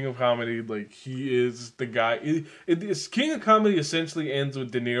 In King of Comedy, like, he is the guy... King of Comedy essentially ends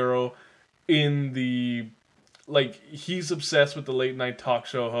with De Niro in the, like, he's obsessed with the late night talk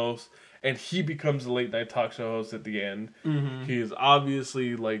show host, and he becomes the late night talk show host at the end. He is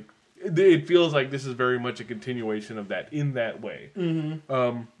obviously, like, it feels like this is very much a continuation of that in that way.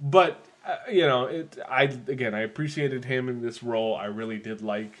 But I appreciated him in this role. I really did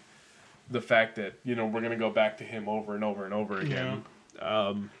like the fact that we're going to go back to him over and over and over again.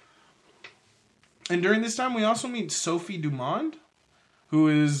 Yeah. And during this time, we also meet Sophie Dumond, who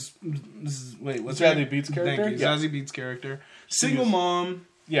is what's Zazie Beetz' character? Thank you, Zazie Beetz' character. Single mom.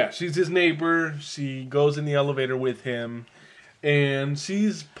 Yeah, she's his neighbor. She goes in the elevator with him, and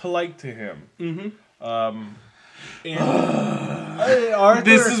she's polite to him. Mm-hmm. Arthur,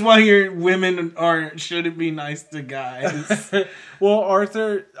 this is why women shouldn't be nice to guys. Well,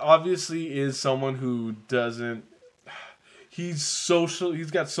 Arthur obviously is someone who doesn't. He's social.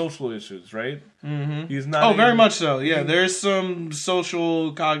 He's got social issues, right? Mm-hmm. He's not. Very much so. Yeah, there's some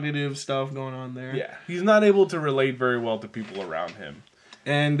social cognitive stuff going on there. Yeah, he's not able to relate very well to people around him.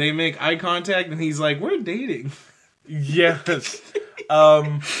 And they make eye contact, and he's like, "We're dating." Yes.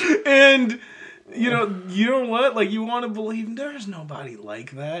 And you know what? Like, you want to believe there's nobody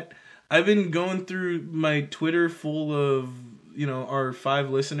like that. I've been going through my Twitter full of our 5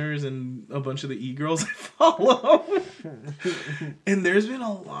 listeners and a bunch of the e-girls I follow. And there's been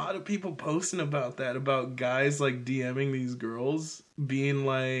a lot of people posting about that, about guys like DMing these girls, being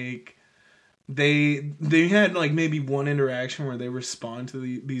like, they had like maybe one interaction where they respond to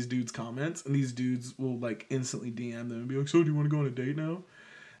these dudes' comments, and these dudes will like instantly DM them and be like, "So do you want to go on a date now?"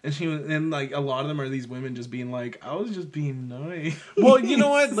 And like a lot of them are these women just being like, "I was just being nice." Well, you know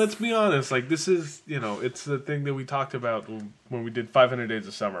what? Let's be honest. Like, this is, it's the thing that we talked about when we did 500 Days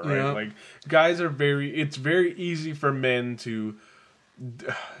of Summer, right? Yeah. Like, guys are it's very easy for men to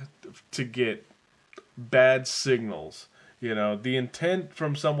get bad signals. The intent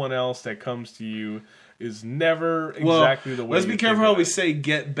from someone else that comes to you is never exactly the way. Let's be careful how we say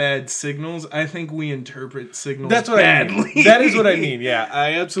 "get bad signals." I think we interpret signals. That's what badly. I mean. That is what I mean. Yeah,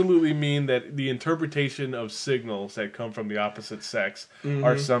 I absolutely mean that the interpretation of signals that come from the opposite sex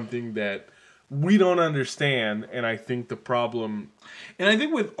are something that we don't understand, and I think the problem. And I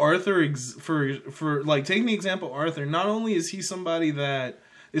think with Arthur, for like taking the example Arthur, not only is he somebody that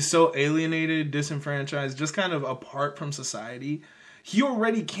is so alienated, disenfranchised, just kind of apart from society. He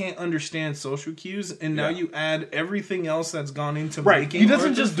already can't understand social cues, and now you add everything else that's gone into making. He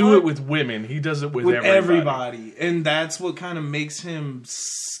doesn't just do it with women; he does it with everybody. And that's what kind of makes him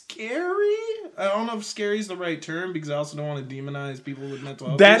scary. I don't know if "scary" is the right term, because I also don't want to demonize people with mental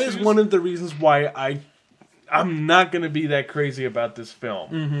health issues. That is one of the reasons why I'm not going to be that crazy about this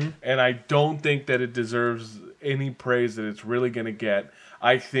film, and I don't think that it deserves any praise that it's really going to get.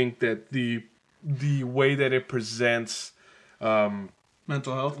 I think that the way that it presents.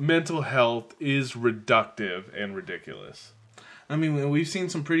 Mental health is reductive and ridiculous. I mean, we've seen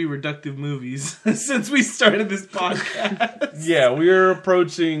some pretty reductive movies since we started this podcast. Yeah, we're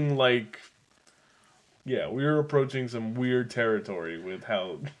approaching some weird territory with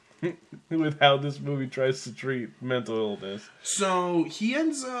how this movie tries to treat mental illness. So he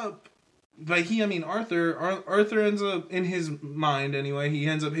ends up. By he, I mean Arthur. Arthur ends up, in his mind anyway, he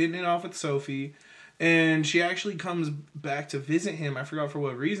ends up hitting it off with Sophie. And she actually comes back to visit him. I forgot for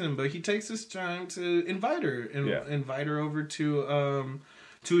what reason, but he takes this time to invite her invite her over to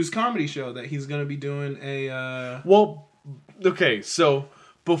his comedy show that he's going to be doing Well, okay, so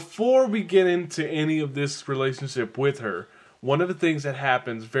before we get into any of this relationship with her, one of the things that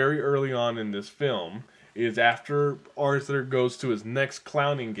happens very early on in this film is after Arthur goes to his next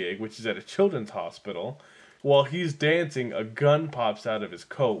clowning gig, which is at a children's hospital. While he's dancing, a gun pops out of his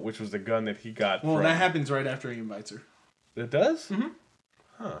coat, which was the gun that he got. Well, that happens right after he invites her. It does? Mm-hmm.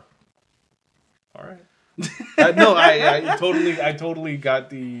 Huh. All right. No, I totally got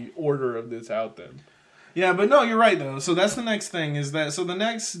the order of this out then. Yeah, but no, you're right though. So that's the next thing. So the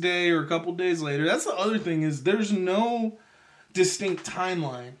next day or a couple days later, that's the other thing, is there's no distinct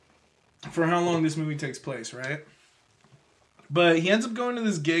timeline for how long this movie takes place, right? But he ends up going to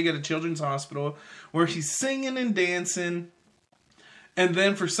this gig at a children's hospital where he's singing and dancing. And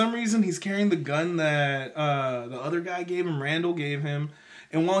then for some reason, he's carrying the gun that the other guy gave him, Randall gave him.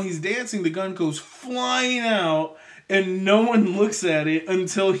 And while he's dancing, the gun goes flying out. And no one looks at it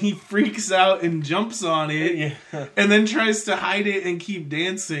until he freaks out and jumps on it. Yeah. And then tries to hide it and keep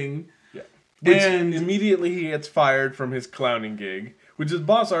dancing. Yeah. And immediately he gets fired from his clowning gig. Which his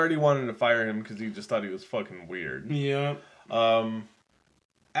boss already wanted to fire him because he just thought he was fucking weird. Yeah.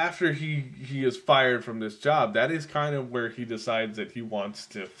 After he is fired from this job, that is kind of where he decides that he wants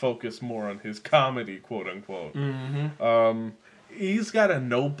to focus more on his comedy, quote unquote. Mm-hmm. He's got a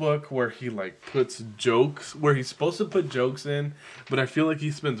notebook where he puts jokes, where he's supposed to put jokes in, but I feel like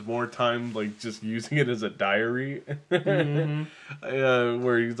he spends more time just using it as a diary,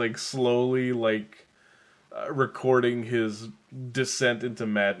 where he's slowly recording his descent into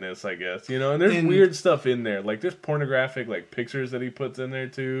madness, I guess. You know, and there's And- weird stuff in there. Like, there's pornographic, like, pictures that he puts in there,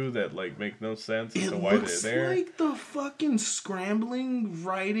 too, that, like, make no sense as It to why they're looks there. like the fucking scrambling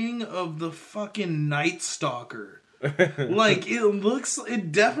writing of the fucking Night Stalker. Like,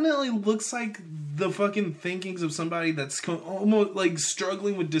 it definitely looks like the fucking thinkings of somebody that's almost like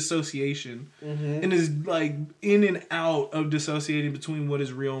struggling with dissociation and is like in and out of dissociating between what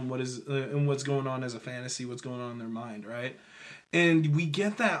is real and what is and what's going on as a fantasy, what's going on in their mind, right? And we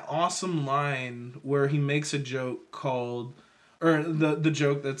get that awesome line where he makes a joke called, or the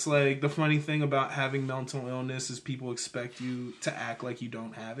joke that's like, the funny thing about having mental illness is people expect you to act like you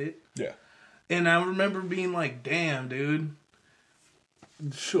don't have it. Yeah. And I remember being like, damn, dude.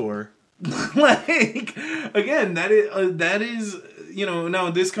 Sure. Like, again, that is, you know, now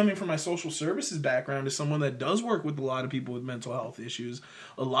this coming from my social services background as someone that does work with a lot of people with mental health issues,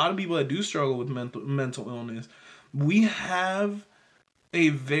 a lot of people that do struggle with mental illness. We have a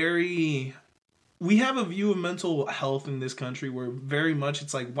view of mental health in this country where very much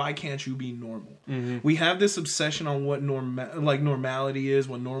it's like, why can't you be normal? Mm-hmm. We have this obsession on what normality is,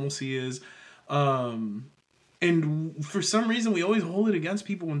 what normalcy is. And for some reason, we always hold it against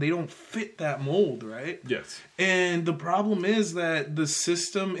people when they don't fit that mold, right? Yes. And the problem is that the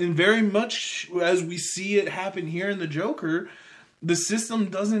system, and very much as we see it happen here in the Joker, the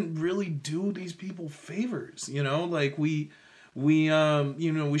system doesn't really do these people favors, you know? Like, we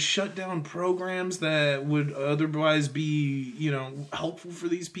shut down programs that would otherwise be, you know, helpful for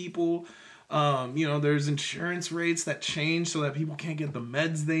these people. You know, there's insurance rates that change so that people can't get the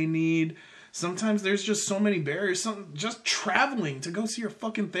meds they need. Sometimes there's just so many barriers. Just traveling to go see your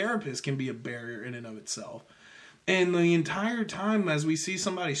fucking therapist can be a barrier in and of itself. And the entire time as we see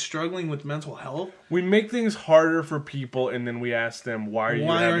somebody struggling with mental health, we make things harder for people, and then we ask them, why are you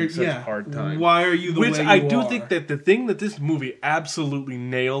having such a hard time? Why are you the way you are? Which I do think that the thing that this movie absolutely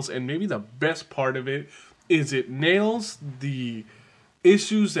nails, and maybe the best part of it, is it nails the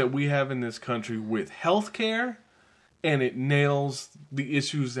issues that we have in this country with healthcare, and it nails the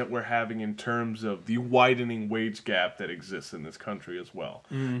issues that we're having in terms of the widening wage gap that exists in this country as well.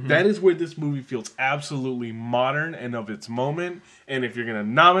 Mm-hmm. That is where this movie feels absolutely modern and of its moment. And if you're going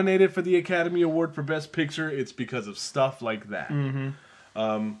to nominate it for the Academy Award for Best Picture, it's because of stuff like that.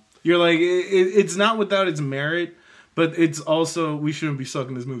 Mm-hmm. You're like, it's not without its merit, but it's also, we shouldn't be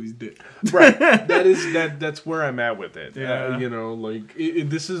sucking this movie's dick. Right. That's where I'm at with it. Yeah. You know, like,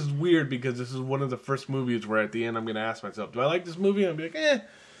 this is weird because this is one of the first movies where at the end I'm going to ask myself, do I like this movie? And I'll be like,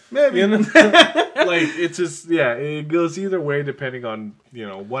 maybe. You know? Like, it's just, yeah, it goes either way depending on, you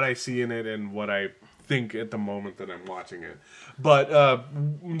know, what I see in it and what I think at the moment that I'm watching it. But, I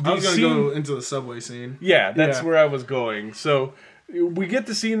was going to go into the subway scene. Yeah, that's where I was going. So, we get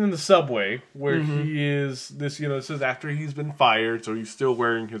the scene in the subway where he is, this is after he's been fired, so he's still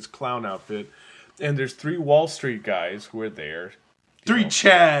wearing his clown outfit. And there's 3 Wall Street guys who are there. 3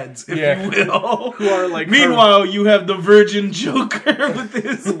 Chads, if you will. Who are like... Meanwhile, you have the virgin Joker with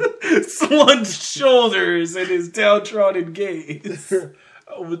his slunched shoulders and his downtrodden gaze.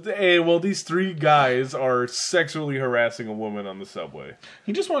 Well, these 3 guys are sexually harassing a woman on the subway.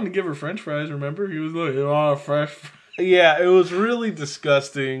 He just wanted to give her French fries, remember? He was like, oh, fresh. Yeah, it was really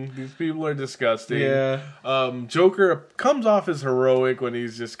disgusting. These people are disgusting. Yeah. Joker comes off as heroic when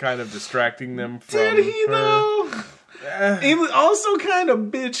he's just kind of distracting them from Did he, her. though? He was also kind of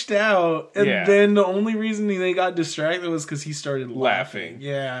bitched out. And then the only reason they got distracted was because he started laughing.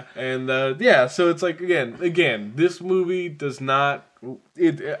 Yeah. And, so it's like, again, this movie does not...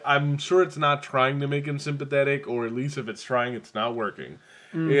 I'm sure it's not trying to make him sympathetic, or at least if it's trying, it's not working.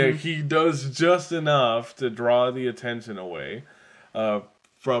 Mm-hmm. Yeah, he does just enough to draw the attention away,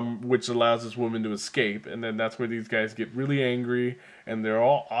 from which allows this woman to escape, and then that's where these guys get really angry, and they're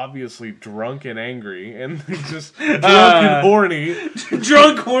all obviously drunk and angry, and they're just drunk and horny.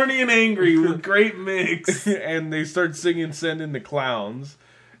 Drunk, horny, and angry with great mix. And they start singing "Send in the Clowns,"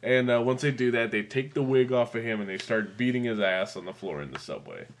 and once they do that, they take the wig off of him, and they start beating his ass on the floor in the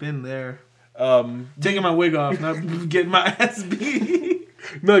subway. Been there. Taking my wig off, not getting my ass beat.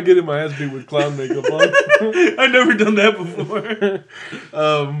 Not getting my ass beat with clown makeup on. I've never done that before.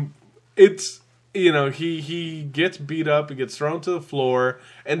 It's, he gets beat up, he gets thrown to the floor,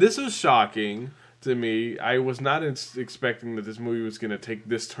 and this is shocking to me. I was not expecting that this movie was going to take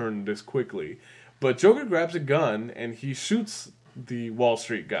this turn this quickly. But Joker grabs a gun, and he shoots the Wall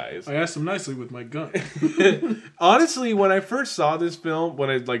Street guys. I asked him nicely with my gun. Honestly, when I first saw this film, when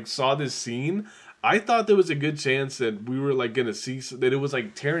I saw this scene, I thought there was a good chance that we were gonna see that it was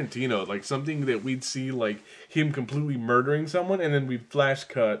Tarantino, something that we'd see him completely murdering someone, and then we'd flash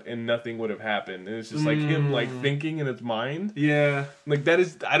cut and nothing would have happened, and it's just him thinking in his mind. Yeah, that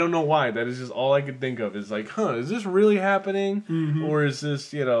is, I don't know why, that is just all I could think of is is this really happening, or is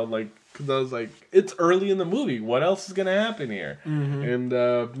this because I was it's early in the movie, what else is gonna happen here? And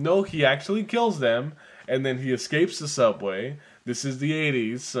no, he actually kills them, and then he escapes the subway. This is the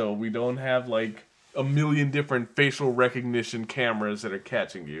 80s, so we don't have a million different facial recognition cameras that are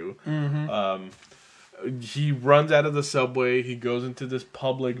catching you. He runs out of the subway. He goes into this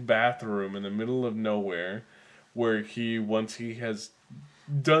public bathroom in the middle of nowhere, where once he has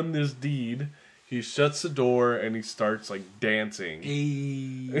done this deed, he shuts the door and he starts dancing.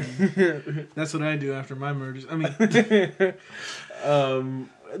 Hey. That's what I do after my murders. I mean,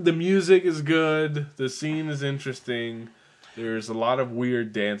 the music is good. The scene is interesting. There's a lot of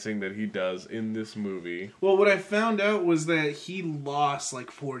weird dancing that he does in this movie. Well, what I found out was that he lost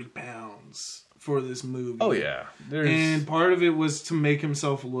 40 pounds for this movie. Oh, yeah. And part of it was to make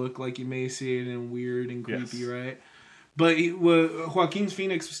himself look emaciated and weird and creepy, right? But what Joaquin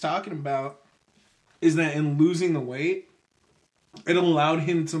Phoenix was talking about is that in losing the weight, it allowed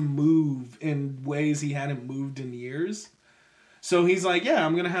him to move in ways he hadn't moved in years. So he's yeah,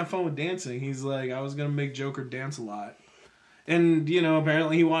 I'm going to have fun with dancing. He's I was going to make Joker dance a lot. And,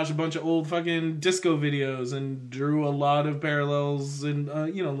 apparently he watched a bunch of old fucking disco videos and drew a lot of parallels and,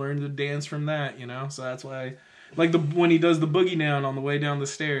 learned to dance from that, So that's why, when he does the boogie down on the way down the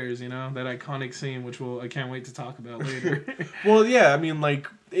stairs, that iconic scene, which I can't wait to talk about later. Well, yeah, I mean,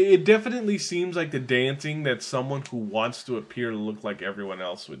 it definitely seems like the dancing that someone who wants to appear to look like everyone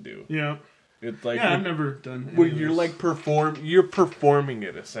else would do. Yeah. It's I've never done where you're you're performing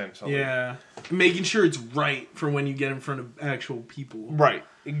it essentially. Yeah, making sure it's right for when you get in front of actual people. Right,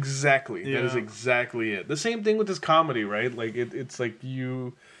 exactly. Yeah. That is exactly it. The same thing with this comedy, right? It's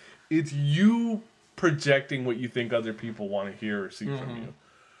you projecting what you think other people want to hear or see from you.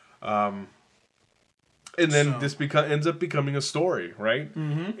 And then this ends up becoming a story, right?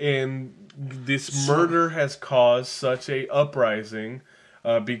 And this murder has caused such a uprising.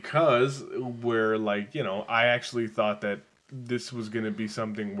 Because I actually thought that this was going to be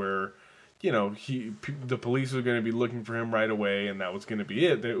something where, the police were going to be looking for him right away, and that was going to be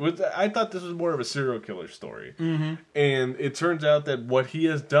it. I thought this was more of a serial killer story. And it turns out that what he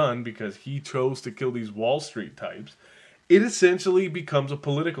has done, because he chose to kill these Wall Street types, it essentially becomes a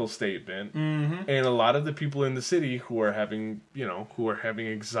political statement. And a lot of the people in the city who are having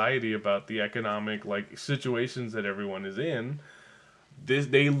anxiety about the economic situations that everyone is in,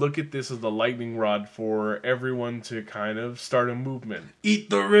 they look at this as the lightning rod for everyone to kind of start a movement. Eat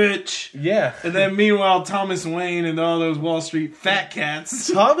the rich. Yeah. And then meanwhile, Thomas Wayne and all those Wall Street fat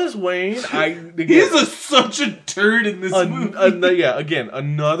cats. Thomas Wayne, he's such a turd in this movie. Again,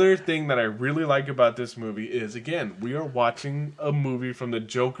 another thing that I really like about this movie is, again, we are watching a movie from the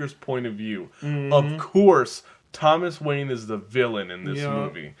Joker's point of view. Of course, Thomas Wayne is the villain in this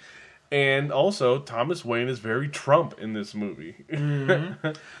movie. And also, Thomas Wayne is very Trump in this movie.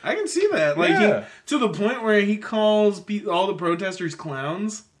 I can see that. To the point where he calls all the protesters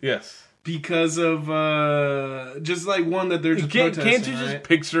clowns. Yes. Because of just one that they're just protesting. Can't you just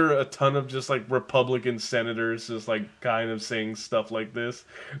picture a ton of just Republican senators just kind of saying stuff like this?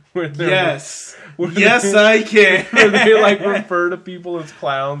 Yes. Yes, I can. Where they refer to people as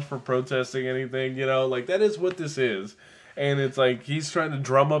clowns for protesting anything, that is what this is. And it's he's trying to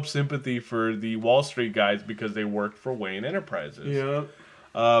drum up sympathy for the Wall Street guys because they worked for Wayne Enterprises. Yeah.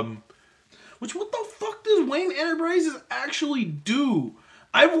 Which, what the fuck does Wayne Enterprises actually do?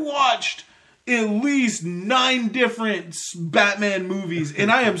 I've watched at least 9 different Batman movies,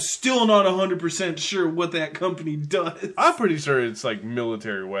 and I am still not 100% sure what that company does. I'm pretty sure it's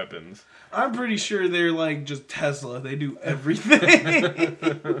military weapons. I'm pretty sure they're just Tesla. They do everything.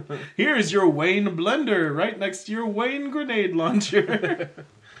 Here's your Wayne blender right next to your Wayne grenade launcher.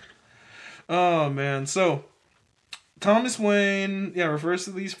 Oh, man. So, Thomas Wayne, refers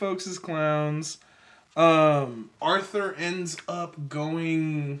to these folks as clowns. Arthur ends up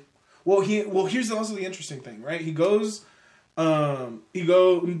going... here's also the interesting thing, right? He goes... I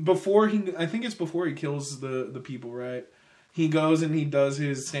think it's before he kills the people, right? He goes and he does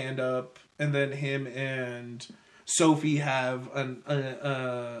his stand-up, and then him and Sophie have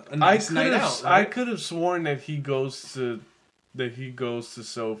a nice night out. Right? I could have sworn that he goes to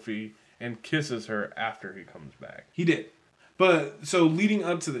Sophie and kisses her after he comes back. He did, but so leading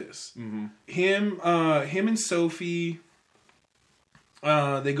up to this, him and Sophie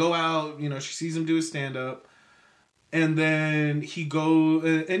They go out, she sees him do his stand-up. And then he go,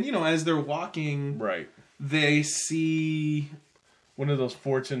 and as they're walking, Right. they see one of those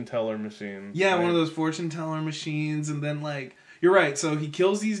fortune teller machines. Yeah, right? one of those fortune teller machines, and then you're right. So he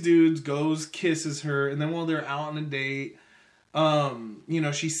kills these dudes, goes kisses her, and then while they're out on a date,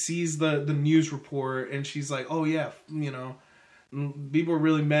 she sees the news report, and she's like, "Oh yeah, people are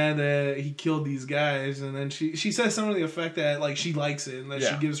really mad that he killed these guys," and then she says something to the effect that she likes it and that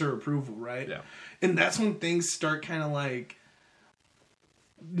she gives her approval, right? Yeah, and that's when things start kind of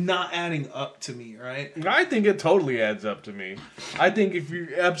not adding up to me, right? I think it totally adds up to me. I think if you're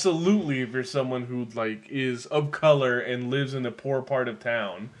someone who is of color and lives in a poor part of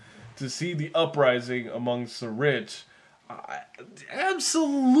town, to see the uprising amongst the rich,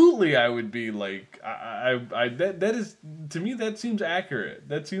 absolutely I would be that is, to me, that seems accurate.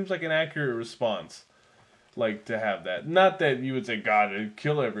 That seems like an accurate response, to have that. Not that you would say, God, I'd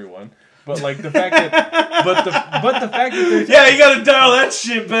kill everyone. But the fact that, but the fact that there's you gotta dial that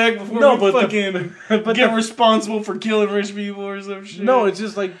shit back before we get responsible for killing rich people or some shit. No, it's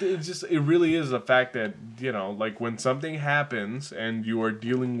just it really is the fact that when something happens and you are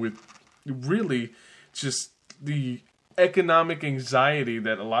dealing with really just the economic anxiety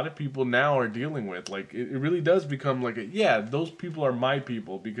that a lot of people now are dealing with, it really does become those people are my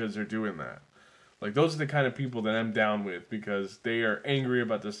people because they're doing that. Those are the kind of people that I'm down with because they are angry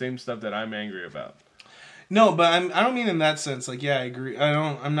about the same stuff that I'm angry about. No, but I don't mean in that sense. I agree.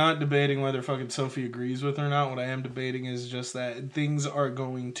 I'm not debating whether fucking Sophie agrees with or not. What I am debating is just that things are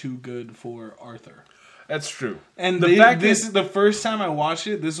going too good for Arthur. That's true. And the first time I watched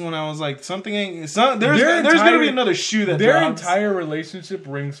it, this is when I was like, something ain't. There's going to be another shoe that their drops. entire relationship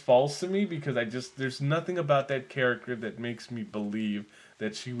rings false to me because there's nothing about that character that makes me believe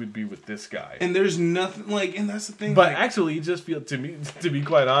that she would be with this guy. And there's nothing and that's the thing. But actually, it just feels to me, to be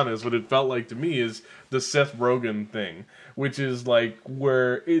quite honest, what it felt like to me is the Seth Rogen thing, which is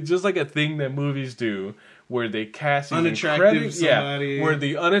where it's just a thing that movies do, where they cast unattractive somebody. Where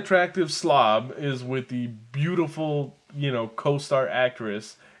the unattractive slob is with the beautiful, co-star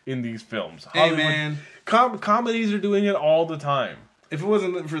actress in these films. Hey, Hollywood, man. Comedies are doing it all the time. If it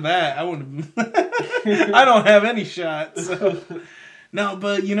wasn't for that, I wouldn't. I don't have any shots. So. No,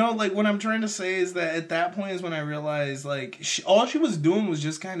 but what I'm trying to say is that at that point is when I realized all she was doing was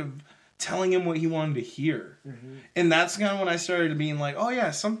just kind of telling him what he wanted to hear, and that's kind of when I started being oh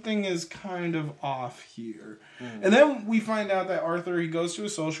yeah, something is kind of off here. And then we find out that Arthur, he goes to a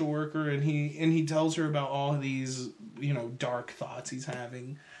social worker and he tells her about all of these dark thoughts he's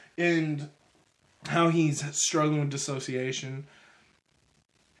having and how he's struggling with dissociation,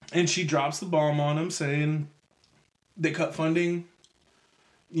 and she drops the bomb on him saying they cut funding.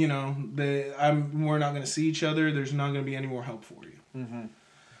 We're not going to see each other. There's not going to be any more help for you.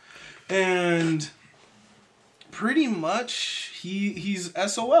 And pretty much he's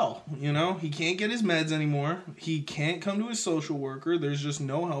SOL. He can't get his meds anymore. He can't come to his social worker. There's just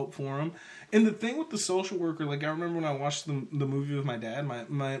no help for him. And the thing with the social worker, I remember when I watched the movie with my dad.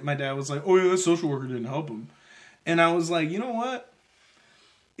 My dad was like, "Oh yeah, the social worker didn't help him," and I was like, you know what?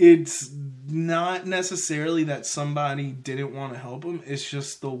 It's not necessarily that somebody didn't want to help him. It's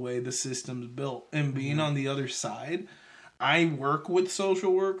just the way the system's built. And being on the other side, I work with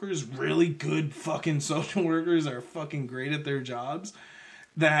social workers, really good fucking social workers that are fucking great at their jobs,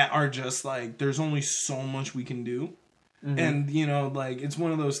 that are just there's only so much we can do. And, it's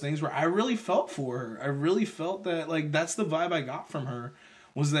one of those things where I really felt for her. I really felt that, that's the vibe I got from her,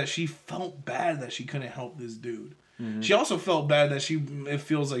 was that she felt bad that she couldn't help this dude. She also felt bad that it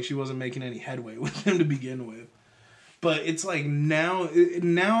feels like she wasn't making any headway with him to begin with. But it's now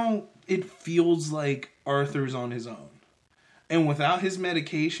it feels like Arthur's on his own. And without his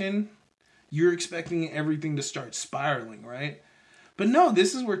medication, you're expecting everything to start spiraling, right? But no,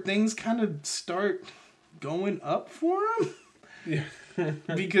 this is where things kind of start going up for him. Yeah.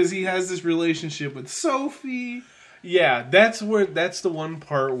 Because he has this relationship with Sophie. Yeah, that's the one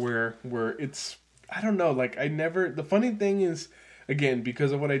part where it's, I don't know, the funny thing is, again,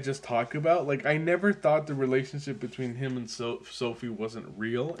 because of what I just talked about, I never thought the relationship between him and Sophie wasn't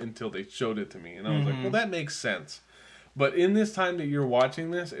real until they showed it to me. And I was like, well, that makes sense. But in this time that you're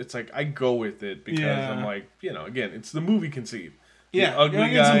watching this, it's I go with it because I'm again, it's the movie conceit. Yeah. The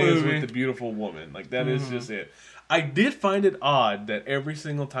ugly guy is with the beautiful woman. That is just it. I did find it odd that every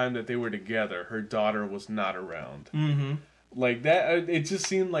single time that they were together, her daughter was not around. That, it just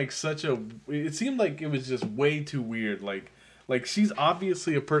seemed like it seemed like it was just way too weird. She's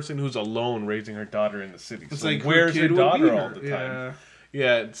obviously a person who's alone raising her daughter in the city. It's so where's her daughter all the time? Yeah.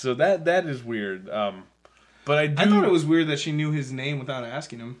 Yeah, so that is weird. But I thought it was weird that she knew his name without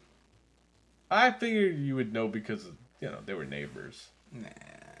asking him. I figured you would know because, they were neighbors. Nah,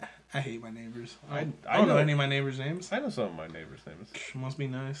 I hate my neighbors. I don't know any of my neighbors' names. I know some of my neighbors' names. Must be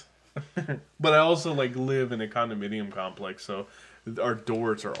nice. But I also, live in a condominium complex, so our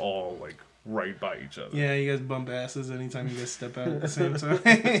doors are all, right by each other. Yeah, you guys bump asses anytime you guys step out at the same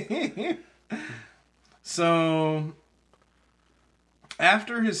time. So,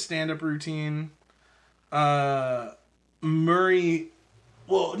 after his stand-up routine, Murray...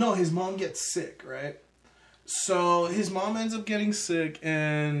 Well, no, his mom gets sick, right? So, his mom ends up getting sick,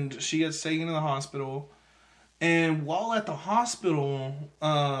 and she gets taken to the hospital. And while at the hospital,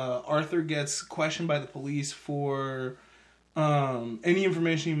 Arthur gets questioned by the police for any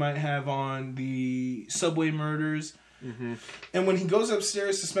information he might have on the subway murders. Mm-hmm. And when he goes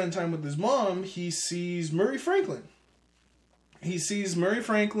upstairs to spend time with his mom, he sees Murray Franklin. He sees the Murray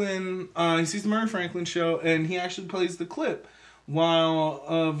Franklin show, and he actually plays the clip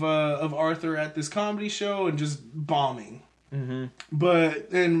of Arthur at this comedy show and just bombing. Mm-hmm. But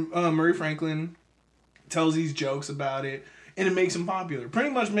then Murray Franklin tells these jokes about it, and it makes him popular. Pretty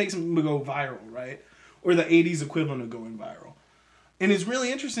much makes him go viral, right? Or the 80s equivalent of going viral. And it's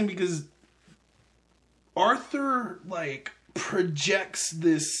really interesting because Arthur, projects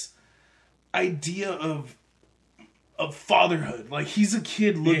this idea of fatherhood. He's a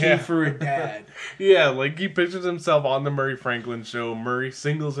kid looking for a dad. Yeah, he pictures himself on the Murray Franklin show. Murray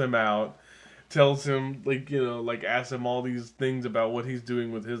singles him out, tells him, asks him all these things about what he's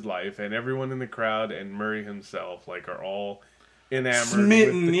doing with his life, and everyone in the crowd and Murray himself, are all enamored.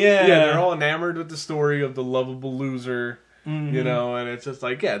 Smitten, yeah, they're all enamored with the story of the lovable loser, and it's just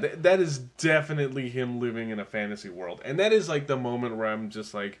that is definitely him living in a fantasy world. And that is, the moment where I'm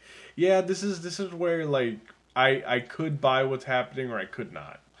just this is where, I could buy what's happening or I could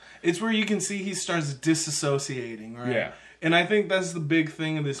not. It's where you can see he starts disassociating, right? Yeah. And I think that's the big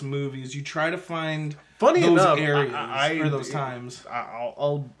thing of this movie is you try to find those areas or those times.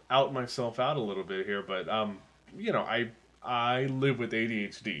 I'll out myself out a little bit here, but I live with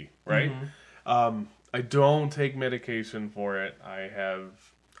ADHD, right? Mm-hmm. I don't take medication for it.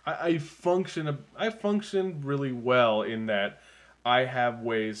 I function really well in that I have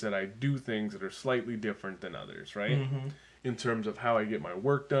ways that I do things that are slightly different than others, right? Mm-hmm. In terms of how I get my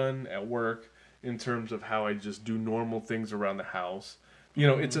work done at work, in terms of how I just do normal things around the house.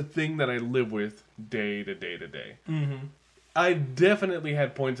 It's a thing that I live with day to day to day. Mm-hmm. I definitely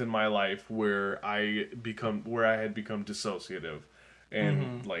had points in my life where I had become dissociative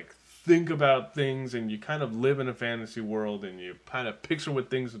and think about things, and you kind of live in a fantasy world and you kind of picture what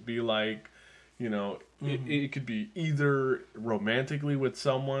things would be like. It could be either romantically with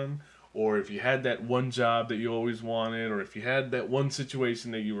someone, or if you had that one job that you always wanted, or if you had that one situation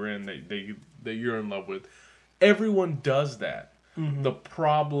that you were in that you're in love with. Everyone does that. Mm-hmm. The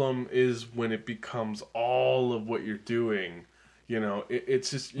problem is when it becomes all of what you're doing.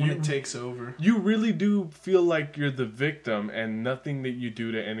 It's just when it takes over. You really do feel like you're the victim, and nothing that you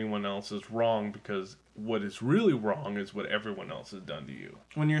do to anyone else is wrong, because what is really wrong is what everyone else has done to you.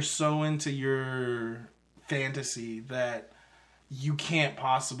 When you're so into your fantasy that you can't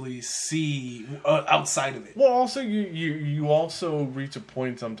possibly see outside of it. Well, also you also reach a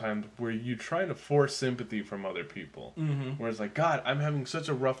point sometimes where you try to force sympathy from other people. Mm-hmm. Where it's God, I'm having such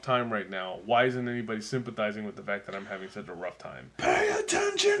a rough time right now. Why isn't anybody sympathizing with the fact that I'm having such a rough time? Pay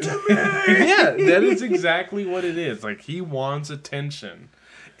attention to me! Yeah, that is exactly what it is. He wants attention.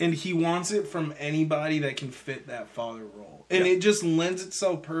 And he wants it from anybody that can fit that father role. And it just lends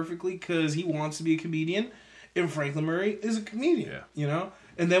itself perfectly because he wants to be a comedian. And Franklin Murray is a comedian,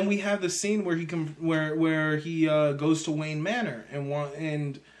 And then we have the scene where he goes to Wayne Manor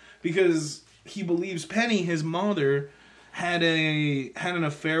and because he believes Penny, his mother, had an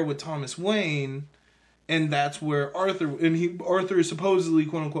affair with Thomas Wayne, and that's where Arthur is supposedly,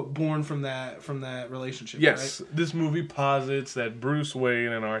 quote unquote, born from that relationship. Yes, right? This movie posits that Bruce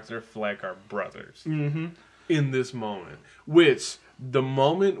Wayne and Arthur Fleck are brothers in this moment, which the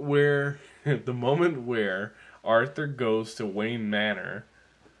moment where Arthur goes to Wayne Manor,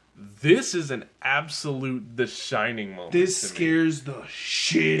 this is an absolute The Shining moment. This scares the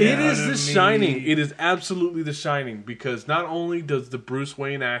shit out of me. It is The Shining. It is absolutely The Shining, because not only does the Bruce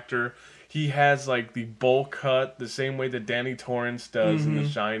Wayne actor, he has the bowl cut the same way that Danny Torrance does in The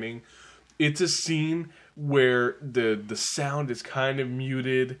Shining. It's a scene where the sound is kind of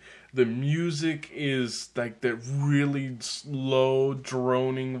muted. The music is that really slow,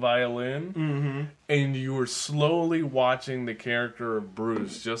 droning violin. Mm-hmm. And you are slowly watching the character of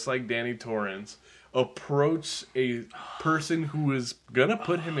Bruce, just like Danny Torrance, approach a person who is gonna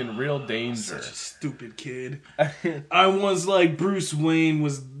put him in real danger. Such a stupid kid. I was like, Bruce Wayne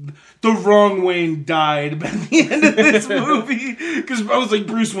was... The wrong Wayne died by the end of this movie. Because I was like,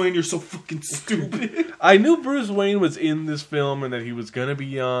 Bruce Wayne, you're so fucking stupid. I knew Bruce Wayne was in this film and that he was gonna be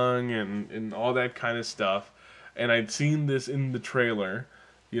young and all that kind of stuff. And I'd seen this in the trailer,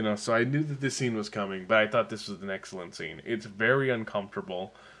 you know, so I knew that this scene was coming. But I thought this was an excellent scene. It's very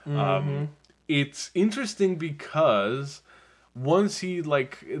uncomfortable. It's interesting because once he,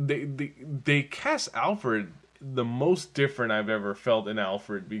 like, they cast Alfred the most different I've ever felt an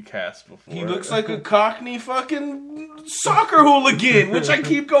Alfred be cast before. He looks like a Cockney fucking soccer hooligan, which I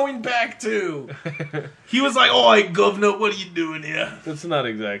keep going back to. He was like, "Oh, governor, what are you doing here?" That's not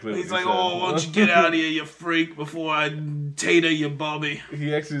exactly what He's he like, said. "Oh, why don't you get out of here, you freak, before I tater you, Bobby."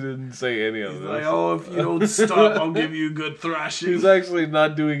 He actually didn't say any of He's this. like, "Oh, if you don't stop, I'll give you a good thrashing." He's actually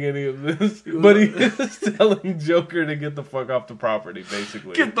not doing any of this. But he is telling Joker to get the fuck off the property,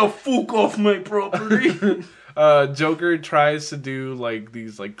 basically. Get the fuck off my property. Joker tries to do like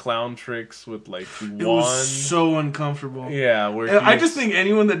these like clown tricks with like the It wand. was so uncomfortable. Yeah, where I just think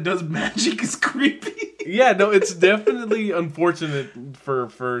anyone that does magic is creepy. Yeah, no, it's definitely unfortunate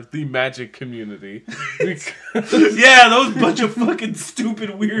for the magic community. Because, Yeah, those bunch of fucking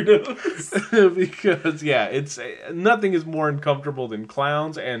stupid weirdos. because yeah, it's nothing is more uncomfortable than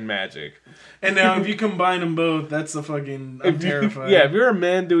clowns and magic. And now if you combine them both, that's a fucking... I'm terrified. Yeah, if you're a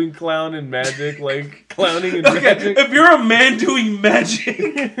man doing clown and magic, like clowning and magic. If you're a man doing magic,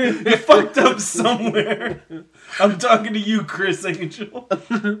 you fucked up somewhere. I'm talking to you, Chris Angel.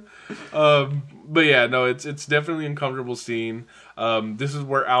 But yeah, no, it's definitely an uncomfortable scene. This is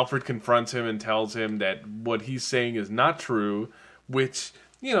where Alfred confronts him and tells him that what he's saying is not true, which,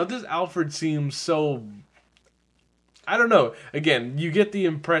 you know, this Alfred seems so... I don't know. Again, you get the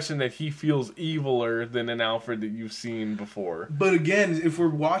impression that he feels eviler than an Alfred that you've seen before. But again, if we're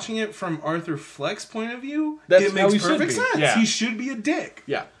watching it from Arthur Fleck's point of view, That's it how makes he should perfect be. sense. Yeah. He should be a dick.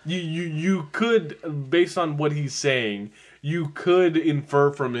 Yeah. You could, based on what he's saying, you could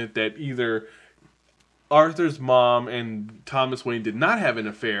infer from it that either Arthur's mom and Thomas Wayne did not have an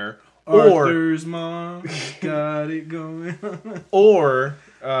affair, Arthur's mom got it going. or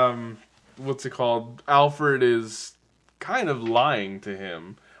what's it called? Alfred is kind of lying to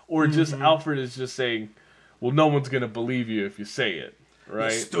him, or just Alfred is just saying, "Well, no one's gonna believe you if you say it,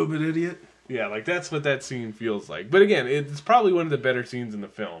 right?" You stupid idiot. Yeah, like that's what that scene feels like. But again, it's probably one of the better scenes in the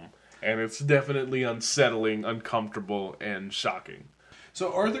film, and it's definitely unsettling, uncomfortable, and shocking.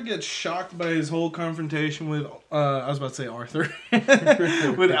 So Arthur gets shocked by his whole confrontation with, I was about to say Arthur,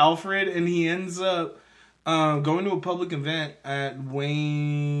 with Alfred, and he ends up going to a public event at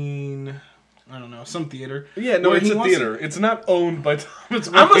Wayne, I don't know, some theater. Yeah, no, where it's he a wants theater. It's not owned by Thomas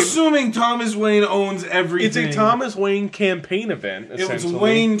Wayne. I'm assuming Thomas Wayne owns everything. It's a Thomas Wayne campaign event, It was essentially.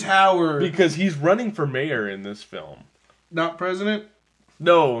 Wayne Tower. Because he's running for mayor in this film. Not president.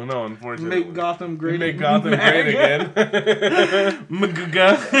 No, unfortunately. Make Gotham great. Make Gotham great again.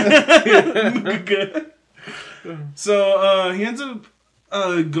 Magaga. So he ends up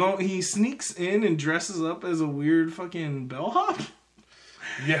he sneaks in and dresses up as a weird fucking bellhop.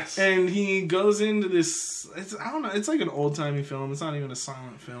 Yes. And he goes into this. I don't know. It's like an old timey film. It's not even a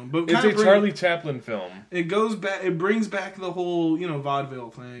silent film, but It's a Charlie Chaplin film. It goes back. It brings back the whole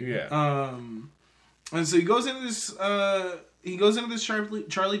vaudeville thing. Yeah. And so he goes into this. He goes into this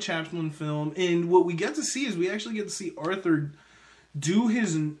Charlie Chaplin film, and what we get to see is we actually get to see Arthur do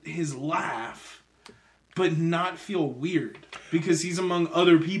his laugh, but not feel weird because he's among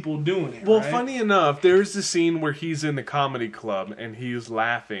other people doing it. Well, right? funny enough, there's the scene where he's in the comedy club and he's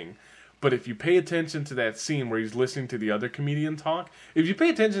laughing. But if you pay attention to that scene where he's listening to the other comedian talk, if you pay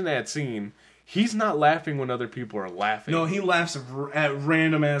attention to that scene, he's not laughing when other people are laughing. No, he laughs at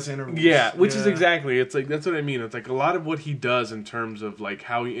random ass intervals. Yeah, which is exactly, it's like, that's what I mean. It's like a lot of what he does in terms of like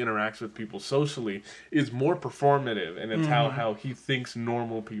how he interacts with people socially is more performative, and it's how he thinks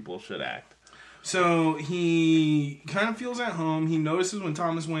normal people should act. So he kind of feels at home. He notices when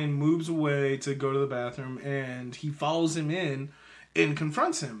Thomas Wayne moves away to go to the bathroom, and he follows him in and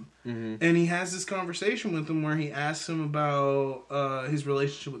confronts him. Mm-hmm. And he has this conversation with him where he asks him about his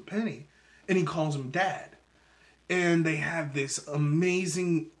relationship with Penny. And he calls him Dad. And they have this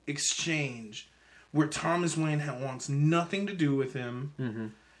amazing exchange where Thomas Wayne wants nothing to do with him. Mm-hmm.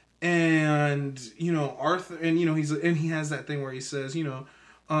 And, Arthur, and, he has that thing where he says, don't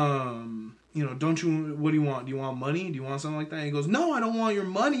you, what do you want? Do you want money? Do you want something like that? And he goes, no, I don't want your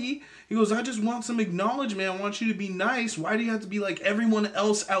money. He goes, I just want some acknowledgement. I want you to be nice. Why do you have to be like everyone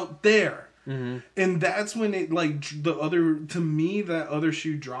else out there? And that's when it, like, to me, that other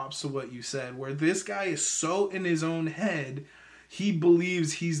shoe drops to what you said, where this guy is so in his own head, he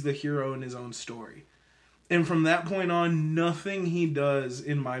believes he's the hero in his own story. And from that point on, nothing he does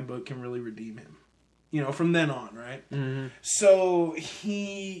in my book can really redeem him. You know, from then on, right? So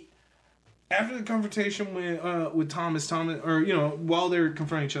he, after the confrontation with Thomas, or, you know, while they're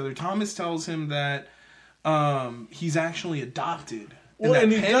confronting each other, Thomas tells him that he's actually adopted. And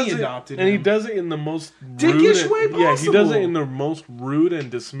Penny adopted him. And he does it in the most dickish way possible. Yeah, he does it in the most rude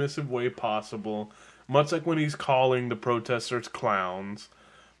and dismissive way possible. Much like when he's calling the protesters clowns.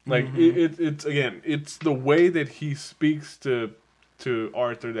 Like, it's again, it's the way that he speaks to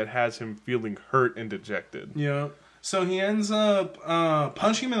Arthur that has him feeling hurt and dejected. Yeah. So he ends up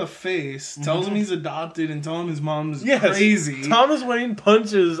punching him in the face, tells him he's adopted, and telling him his mom's crazy. Thomas Wayne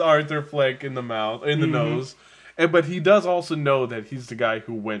punches Arthur Fleck in the mouth, in the nose. But he does also know that he's the guy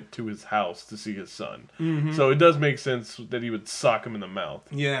who went to his house to see his son. So it does make sense that he would sock him in the mouth.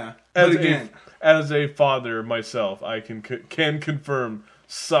 Yeah. As a father myself, I can confirm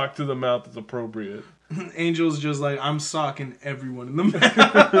sock to the mouth is appropriate. Angel's just like, I'm socking everyone in the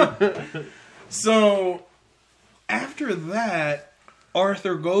mouth. So after that,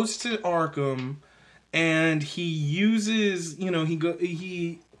 Arthur goes to Arkham, and he uses, you know,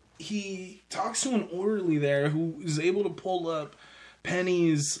 he talks to an orderly there who is able to pull up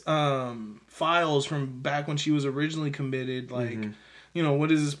Penny's files from back when she was originally committed, like, you know,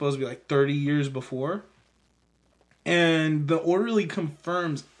 what is it supposed to be, like 30 years before? And the orderly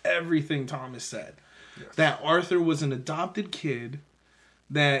confirms everything Thomas said. Yes. That Arthur was an adopted kid,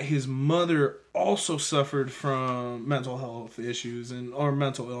 that his mother also suffered from mental health issues, or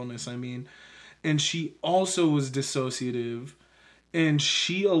mental illness, I mean. And she also was dissociative. And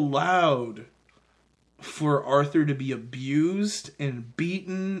she allowed for Arthur to be abused and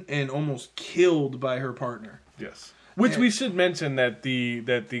beaten and almost killed by her partner. Yes. Which we should mention that the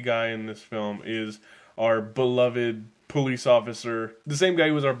guy in this film is our beloved police officer. The same guy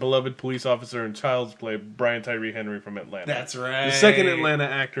who was our beloved police officer in Child's Play, Brian Tyree Henry from Atlanta. That's right. The second Atlanta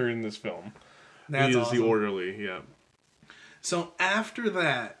actor in this film. That's he is awesome. the orderly, yeah. So after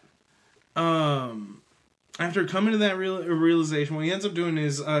that, after coming to that realization, what he ends up doing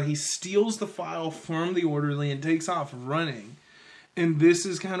is he steals the file from the orderly and takes off running. And this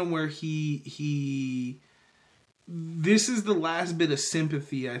is kind of where this is the last bit of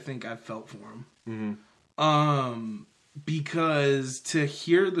sympathy I think I felt for him. Because to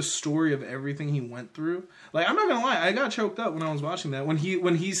hear the story of everything he went through, like, I'm not gonna lie, I got choked up when I was watching that. When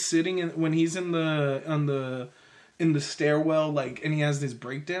he's sitting when he's in the stairwell, like, and he has this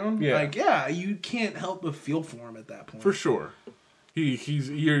breakdown, like, yeah, you can't help but feel for him at that point. For sure. He's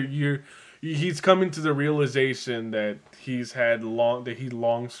coming to the realization that he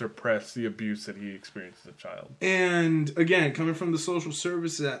long suppressed the abuse that he experienced as a child. And again, coming from the social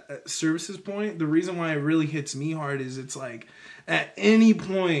services point, the reason why it really hits me hard is it's like, at any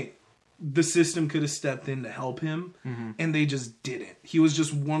point the system could have stepped in to help him, and they just didn't. He was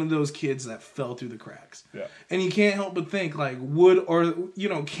just one of those kids that fell through the cracks. Yeah. And you can't help but think, like,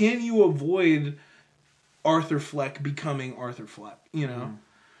 can you avoid Arthur Fleck becoming Arthur Fleck, you know?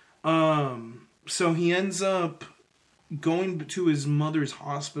 So he ends up going to his mother's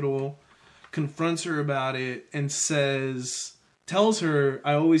hospital, confronts her about it, and tells her,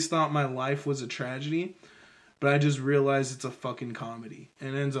 I always thought my life was a tragedy, but I just realized it's a fucking comedy.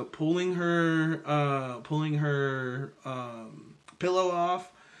 And ends up pulling her pillow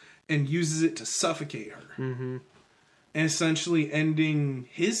off and uses it to suffocate her. And essentially ending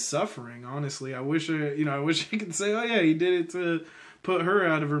his suffering, honestly. I wish I could say, oh yeah, he did it to put her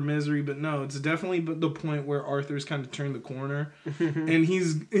out of her misery, but no, it's definitely the point where Arthur's kind of turned the corner, and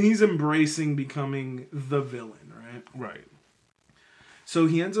he's embracing becoming the villain, right? Right. So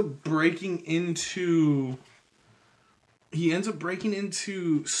he ends up breaking into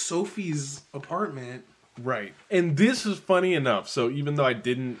Sophie's apartment. Right. And this is funny enough. So even though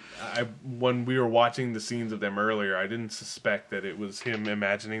when we were watching the scenes of them earlier, I didn't suspect that it was him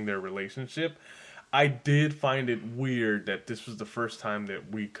imagining their relationship. I did find it weird that this was the first time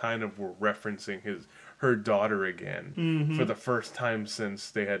that we kind of were referencing her daughter again for the first time since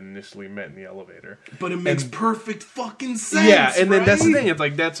they had initially met in the elevator. But it makes perfect fucking sense. Yeah, and then right? that's the thing. It's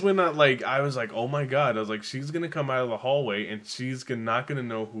like that's when I was like, oh my god! I was like, she's gonna come out of the hallway and she's not gonna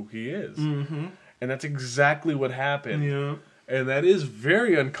know who he is. And that's exactly what happened. Yeah. And that is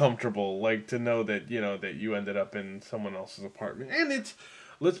very uncomfortable, like, to know that, that you ended up in someone else's apartment. And it's,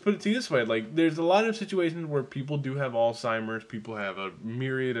 let's put it to you this way. Like, there's a lot of situations where people do have Alzheimer's, people have a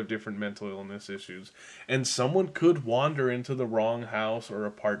myriad of different mental illness issues, and someone could wander into the wrong house or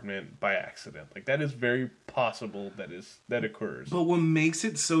apartment by accident. Like, that is very possible that occurs. But what makes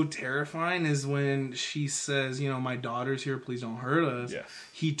it so terrifying is when she says, my daughter's here, please don't hurt us. Yes.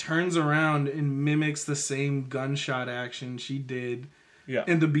 He turns around and mimics the same gunshot action she did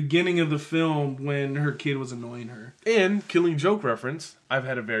in the beginning of the film when her kid was annoying her. And, Killing Joke reference, I've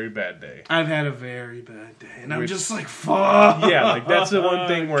had a very bad day. I've had a very bad day. And I'm just like, fuck. Yeah, like, that's the one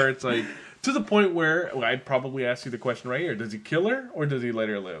thing where it's like, to the point where, I'd probably ask you the question right here. Does he kill her, or does he let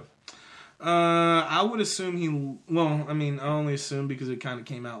her live? I would assume I only assume because it kind of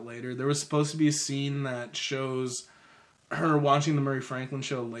came out later. There was supposed to be a scene that shows her watching the Murray Franklin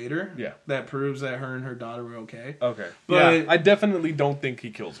show later. Yeah. That proves that her and her daughter were okay. Okay. But yeah, I definitely don't think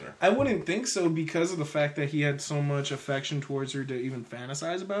he kills her. I wouldn't think so because of the fact that he had so much affection towards her to even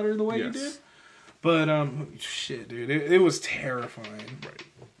fantasize about her the way he did. But, shit, dude. It was terrifying. Right.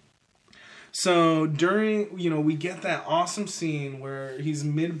 So during, we get that awesome scene where he's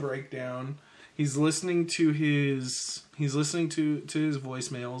mid breakdown. He's listening to his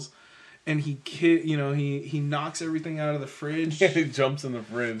voicemails, and he knocks everything out of the fridge. Yeah, he jumps in the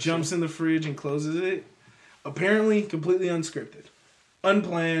fridge. And closes it. Apparently, completely unscripted,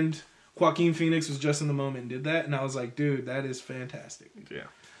 unplanned. Joaquin Phoenix was just in the moment and did that, and I was like, dude, that is fantastic. Yeah.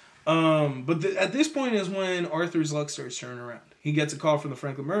 But at this point is when Arthur's luck starts turning around. He gets a call from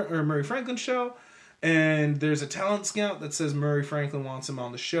the Murray Franklin show, and there's a talent scout that says Murray Franklin wants him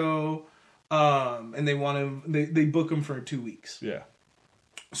on the show, and they want him. They book him for 2 weeks. Yeah.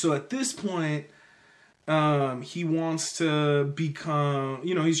 So at this point, he wants to become.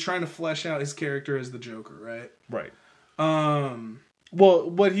 He's trying to flesh out his character as the Joker, right? Right. Well,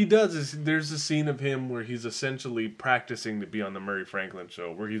 what he does is there's a scene of him where he's essentially practicing to be on the Murray Franklin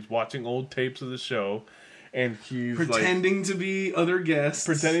show, where he's watching old tapes of the show, and he's pretending to be other guests.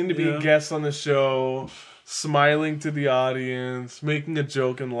 Pretending to be guests on the show, smiling to the audience, making a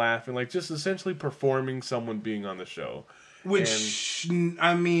joke and laughing, like just essentially performing someone being on the show. Which,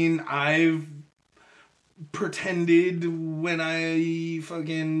 I've pretended when I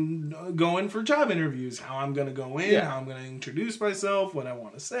fucking go in for job interviews, how I'm going to go in, how I'm going to introduce myself, what I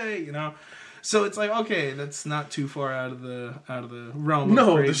want to say, So it's like, okay, that's not too far out of the realm.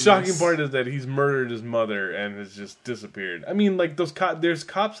 No, the shocking part is that he's murdered his mother and has just disappeared. I mean, like there's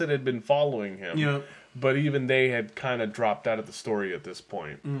cops that had been following him, but even they had kind of dropped out of the story at this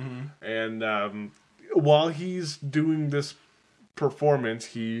point. Mm-hmm. And while he's doing this performance,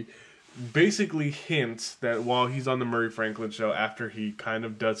 he basically hints that while he's on the Murray Franklin show, after he kind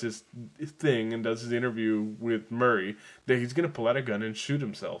of does his thing and does his interview with Murray, that he's going to pull out a gun and shoot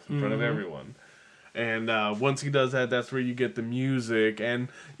himself in front of everyone. And once he does that, that's where you get the music. And,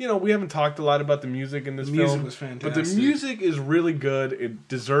 we haven't talked a lot about the music in this film. The music was fantastic. But the music is really good. It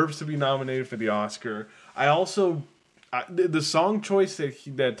deserves to be nominated for the Oscar. I also... the song choice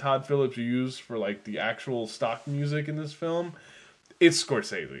that Todd Phillips used for, like, the actual stock music in this film... It's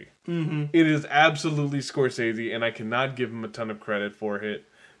Scorsese. Mm-hmm. It is absolutely Scorsese, and I cannot give him a ton of credit for it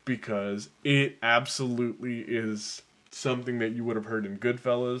because it absolutely is something that you would have heard in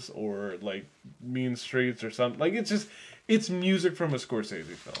Goodfellas or like Mean Streets or something. Like it's music from a Scorsese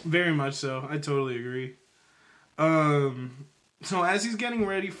film. Very much so. I totally agree. So as he's getting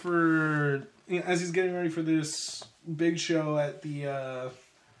ready for this big show at the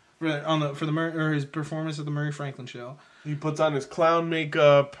for his performance at the Murray Franklin show. He puts on his clown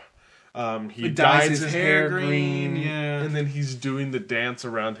makeup. He dyes his hair green. Yeah. And then he's doing the dance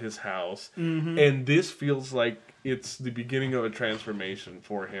around his house. Mm-hmm. And this feels like it's the beginning of a transformation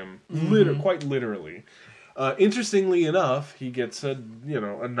for him. Quite literally. Interestingly enough, he gets a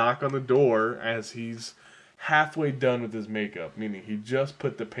knock on the door as he's halfway done with his makeup. Meaning he just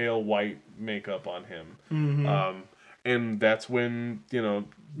put the pale white makeup on him. Mm-hmm. And that's when,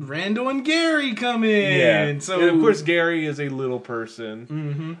 Randall and Gary come in. Yeah. So, and of course, Gary is a little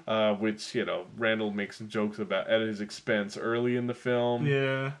person, which, Randall makes jokes about at his expense early in the film.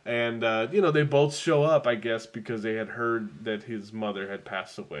 Yeah. And, they both show up, I guess, because they had heard that his mother had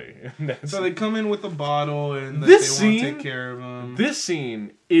passed away. So they come in with a bottle and they want to take care of him. This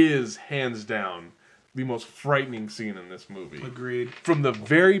scene is, hands down, the most frightening scene in this movie. Agreed. From the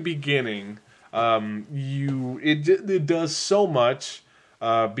very beginning, it does so much.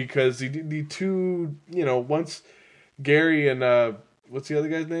 Because the two, once Gary and, what's the other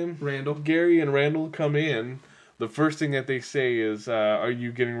guy's name? Randall. Gary and Randall come in, the first thing that they say is, are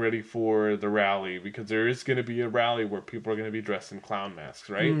you getting ready for the rally? Because there is going to be a rally where people are going to be dressed in clown masks,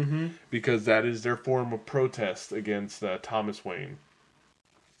 right? Mm-hmm. Because that is their form of protest against Thomas Wayne.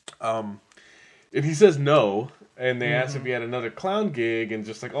 And he says no, and they ask if he had another clown gig and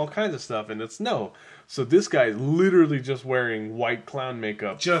just like all kinds of stuff, and it's no. So this guy is literally just wearing white clown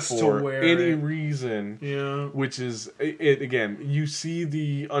makeup Just to for wear any it. reason. Yeah. Which is it again. You see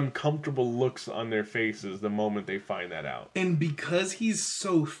the uncomfortable looks on their faces the moment they find that out. And because he's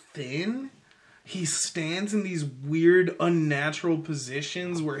so thin, he stands in these weird, unnatural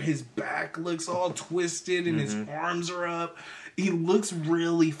positions where his back looks all twisted and his arms are up. He looks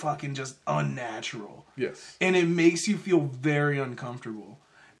really fucking just unnatural. Yes. And it makes you feel very uncomfortable.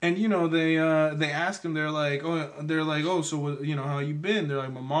 And you know they ask him, they're like, oh, so what, you know, how you been? They're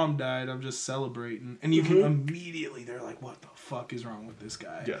like, my mom died, I'm just celebrating. And you can immediately, they're like, what the fuck is wrong with this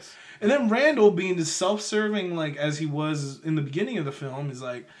guy? Yes. And then Randall, being as self-serving like as he was in the beginning of the film, is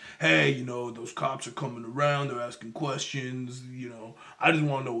like, hey, you know, those cops are coming around, they're asking questions, you know, I just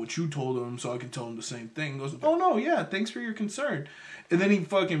want to know what you told them so I can tell them the same thing. He goes, oh no, yeah, thanks for your concern. And then he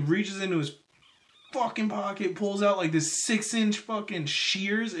fucking reaches into his fucking pocket, pulls out like this 6-inch fucking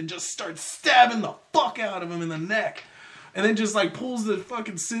shears and just starts stabbing the fuck out of him in the neck. And then just like pulls the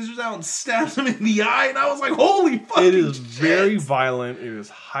fucking scissors out and stabs him in the eye. And I was like, holy fucking It is shit. very violent. It is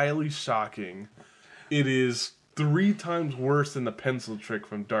highly shocking. It is 3 times worse than the pencil trick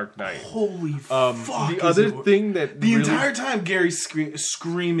from Dark Knight. Holy fuck. The is other it- thing that The really, entire time Gary's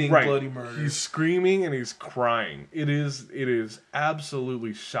screaming right, bloody murder. he's screaming and he's crying. It is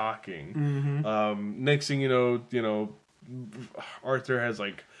absolutely shocking. Next thing you know, Arthur has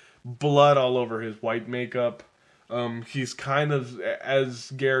like blood all over his white makeup. He's kind of,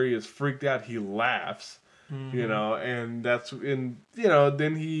 as Gary is freaked out, he laughs. You know, and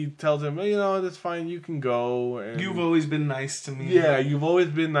then he tells him, you know, that's fine, you can go. And You've always been nice to me. yeah, you've always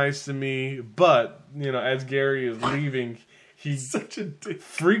been nice to me, but you know, as Gary is leaving, he Such a dick.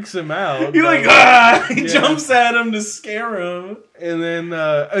 freaks him out. He like, he Yeah. jumps at him to scare him. And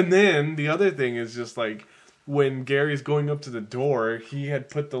then the other thing is just like when Gary's going up to the door, he had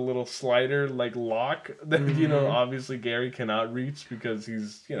put the little slider like lock that you know obviously Gary cannot reach because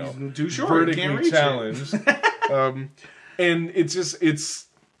he's He's too short, he can't vertically reach it. challenged. And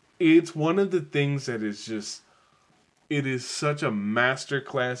it's one of the things that is just it is such a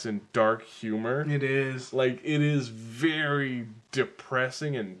masterclass in dark humor. It is. Like, it is very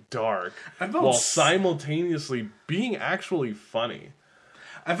depressing and dark I felt while s- simultaneously being actually funny.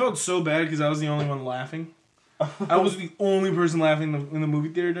 I felt so bad because I was the only one laughing. I was the only person laughing in the movie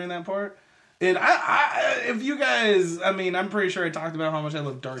theater during that part. And if you guys, I mean, I'm pretty sure I talked about how much I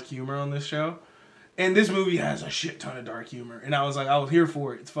love dark humor on this show. And this movie has a shit ton of dark humor. And I was like, I was here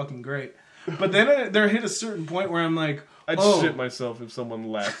for it. It's fucking great. But then there hit a certain point where I'm like, I'd oh. shit myself if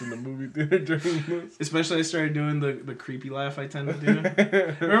someone laughed in the movie theater during this. Especially I started doing the creepy laugh I tend to do.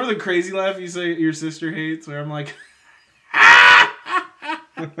 Remember the crazy laugh you say your sister hates? Where I'm like...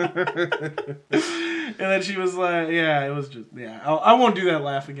 And then she was like, yeah, it was just, yeah. I won't do that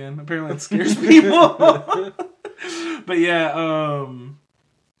laugh again. Apparently it scares people. But yeah,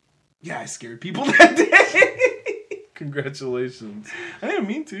 I scared people that day. Congratulations. I didn't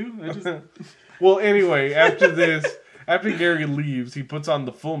mean to. I just... Well, anyway, after this, after Gary leaves, he puts on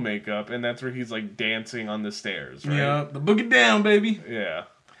the full makeup, and that's where he's like dancing on the stairs, right? Yeah, the book it down, baby. Yeah.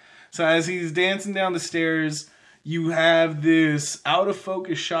 So as he's dancing down the stairs, you have this out of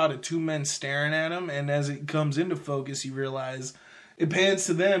focus shot of 2 men staring at him, and as it comes into focus, you realize it pans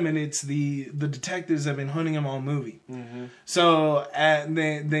to them, and it's the detectives that have been hunting him all movie. Mm-hmm. So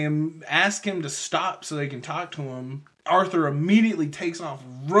they ask him to stop so they can talk to him. Arthur immediately takes off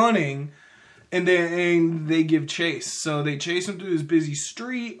running, and they give chase. So they chase him through this busy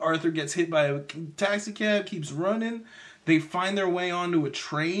street. Arthur gets hit by a taxi cab, keeps running. They find their way onto a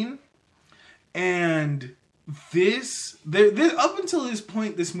train, and this up until this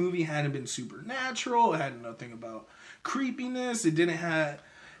point, this movie hadn't been supernatural. It had nothing about creepiness. It didn't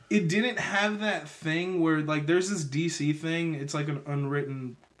have that thing where, like, there's this DC thing. It's like an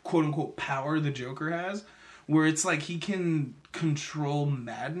unwritten quote unquote power the Joker has, where it's like he can control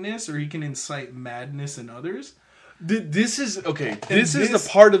madness or he can incite madness in others. This is the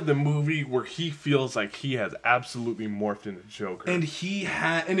part of the movie where he feels like he has absolutely morphed into Joker. And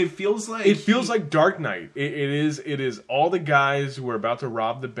it feels like like Dark Knight. It is all the guys who are about to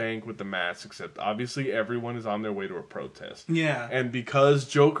rob the bank with the masks, except obviously everyone is on their way to a protest. Yeah. And because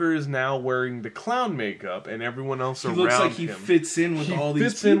Joker is now wearing the clown makeup and everyone else around him, looks like he fits in with all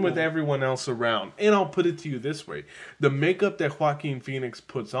these fits in people. with everyone else around. And I'll put it to you this way: the makeup that Joaquin Phoenix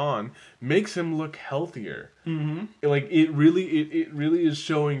puts on makes him look healthier. Mm-hmm. Like it really is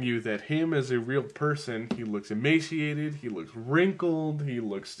showing you that him as a real person, he looks emaciated, he looks wrinkled, he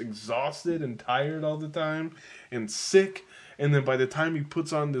looks exhausted and tired all the time, and sick. And then by the time he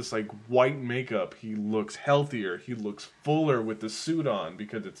puts on this like white makeup, he looks healthier. He looks fuller with the suit on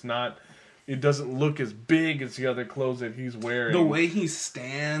because it doesn't look as big as the other clothes that he's wearing. The way he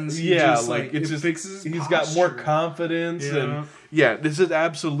stands, it just fixes his he's posture. got more confidence. And this is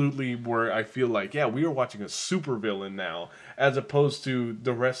absolutely where I feel like, we are watching a supervillain now, as opposed to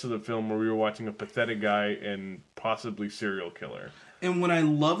the rest of the film where we were watching a pathetic guy and possibly serial killer. And what I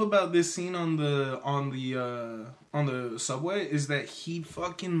love about this scene on the subway is that he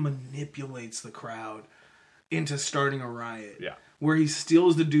fucking manipulates the crowd into starting a riot. Yeah. Where he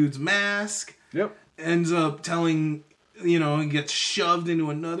steals the dude's mask. Yep. Ends up telling, he gets shoved into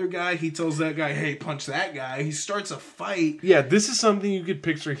another guy. He tells that guy, hey, punch that guy. He starts a fight. Yeah, this is something you could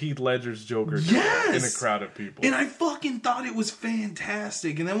picture Heath Ledger's Joker doing in a crowd of people. And I fucking thought it was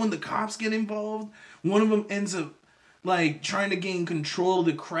fantastic. And then when the cops get involved, one of them ends up like trying to gain control of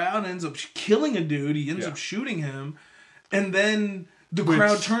the crowd, ends up killing a dude. He ends up shooting him. And then the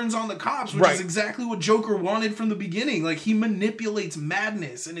crowd turns on the cops, which is exactly what Joker wanted from the beginning. Like, he manipulates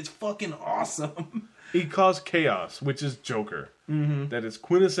madness, and it's fucking awesome. He caused chaos, which is Joker. Mm-hmm. That is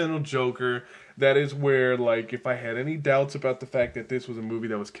quintessential Joker. That is where, like, if I had any doubts about the fact that this was a movie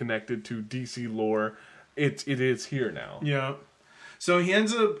that was connected to DC lore, it is here now. Yeah. So he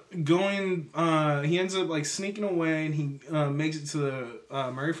ends up like sneaking away, and he makes it to the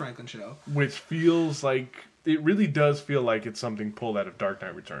Murray Franklin show. Which feels like, it really does feel like it's something pulled out of Dark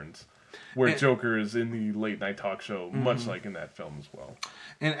Knight Returns, where Joker is in the late night talk show, much like in that film as well.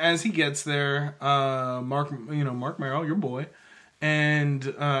 And as he gets there, Mark Merrill, your boy,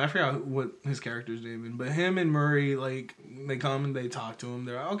 and I forgot what his character's name is, but him and Murray, like, they come and they talk to him.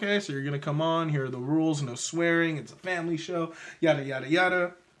 They're like, okay, so you're gonna come on. Here are the rules: no swearing. It's a family show. Yada yada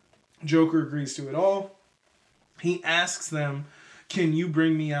yada. Joker agrees to it all. He asks them, can you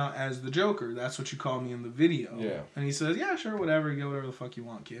bring me out as the Joker? That's what you call me in the video. Yeah. And he says, yeah, sure, whatever. Get whatever the fuck you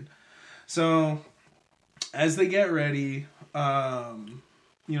want, kid. So, as they get ready,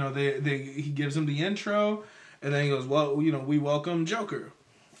 he gives them the intro, and then he goes, well, we welcome Joker.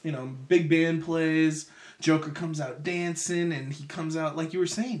 Big band plays. Joker comes out dancing, and he comes out, like you were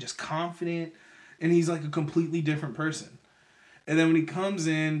saying, just confident, and he's like a completely different person. And then when he comes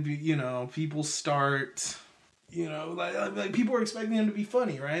in, people start... like people are expecting him to be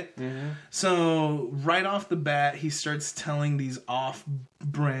funny, right? Mm-hmm. So right off the bat, he starts telling these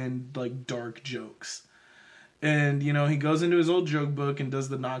off-brand, like, dark jokes. And, he goes into his old joke book and does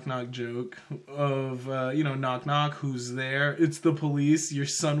the knock-knock joke of, knock-knock, who's there? It's the police. Your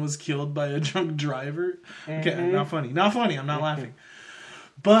son was killed by a drunk driver. Mm-hmm. Okay, not funny. Not funny. I'm not laughing.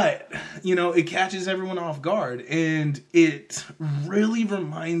 But, it catches everyone off guard. And it really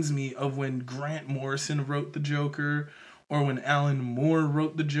reminds me of when Grant Morrison wrote the Joker, or when Alan Moore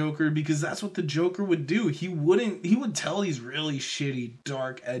wrote the Joker, because that's what the Joker would do. He would tell these really shitty,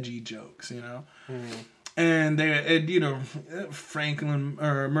 dark, edgy jokes, Mm. And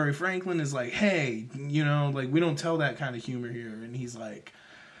Murray Franklin is like, hey, like, we don't tell that kind of humor here. And he's like,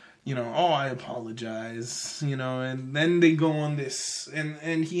 I apologize, and then they go on this,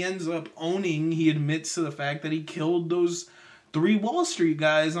 and he ends up he admits to the fact that he killed those 3 Wall Street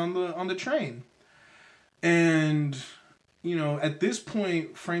guys on the train. And, at this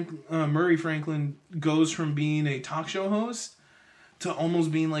point, Murray Franklin goes from being a talk show host to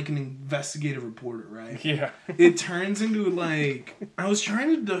almost being like an investigative reporter, right? Yeah. It turns into, like, I was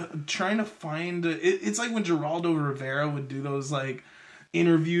trying to find, it's like when Geraldo Rivera would do those, like,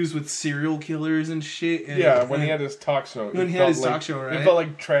 interviews with serial killers and shit. And, when he had his talk show. Right? It felt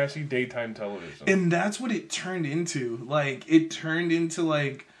like trashy daytime television. And that's what it turned into. Like, it turned into,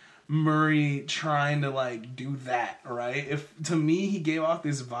 like, Murray trying to, like, do that, right? To me, he gave off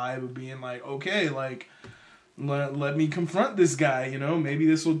this vibe of being like, okay, like, let me confront this guy, maybe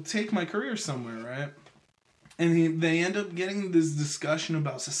this will take my career somewhere, right? And they end up getting this discussion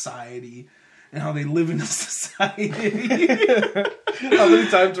about society and how they live in a society. How many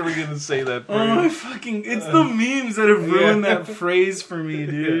times are we going to say that phrase? It's the memes that have ruined that phrase for me,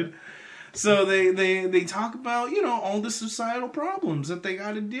 dude. Yeah. So they talk about, all the societal problems that they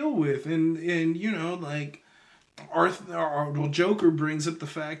got to deal with. And like, Joker brings up the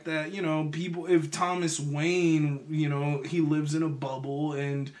fact that, people, if Thomas Wayne, he lives in a bubble,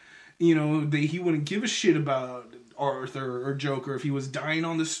 and, he wouldn't give a shit about Arthur or Joker if he was dying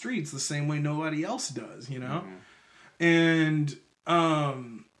on the streets the same way nobody else does, Mm-hmm. And,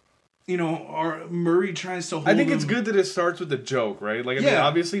 Murray tries to hold I think it's good that it starts with a joke, right? Like, I mean,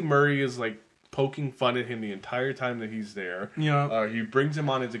 obviously Murray is, like, poking fun at him the entire time that he's there. Yeah. He brings him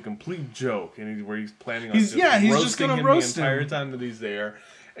on as a complete joke, and where he's planning on he's just gonna him roast the entire time that he's there.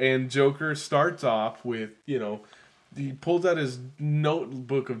 And Joker starts off with, he pulls out his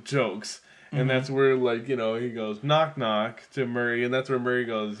notebook of jokes. And that's where, like, you know, he goes, knock, knock, to Murray. And that's where Murray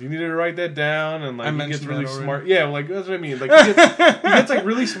goes, you need to write that down. And, like, he gets really smart. Yeah, like, that's what I mean. Like, he gets, like,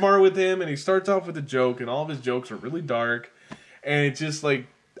 really smart with him. And he starts off with a joke. And all of his jokes are really dark. And it's just, like,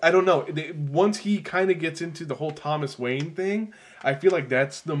 I don't know. Once he kind of gets into the whole Thomas Wayne thing, I feel like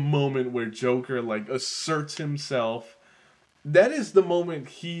that's the moment where Joker, like, asserts himself. That is the moment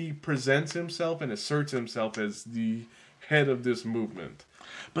he presents himself and asserts himself as the head of this movement.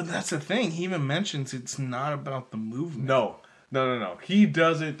 But that's the thing. He even mentions it's not about the movement. No. He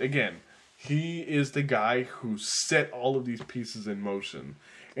does it again. He is the guy who set all of these pieces in motion.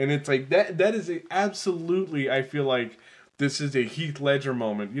 And it's like that is absolutely, I feel like this is a Heath Ledger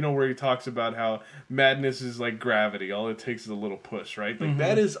moment, you know, where he talks about how madness is like gravity. All it takes is a little push, right? Like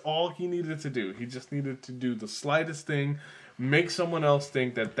that is all he needed to do. He just needed to do the slightest thing, make someone else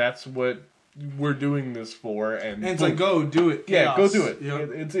think that that's what we're doing this for, and it's like, go do it. Chaos. Yeah, go do it.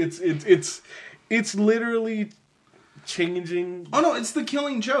 Yep. It's literally changing. Oh no, it's the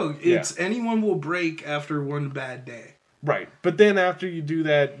Killing Joke. It's anyone will break after one bad day. Right, but then after you do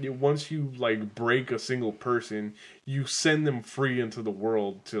that, once you like break a single person, you send them free into the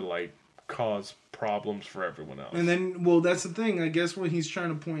world to like cause problems for everyone else. And then, well, that's the thing. I guess what he's trying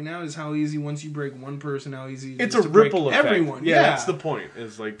to point out is how easy once you break one person, how easy it's a ripple effect. Everyone. Yeah, that's the point.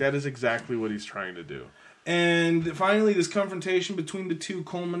 Is like that is exactly what he's trying to do. And finally, this confrontation between the two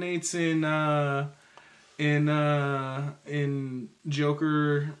culminates in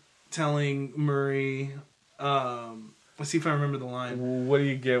Joker telling Murray. Let's see if I remember the line. What do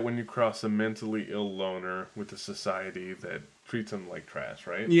you get when you cross a mentally ill loner with a society that treats him like trash,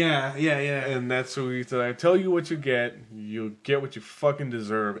 right? Yeah. And that's what he said. I tell you what you'll get what you fucking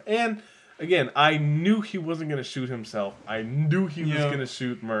deserve. And again, I knew he wasn't going to shoot himself. I knew he was going to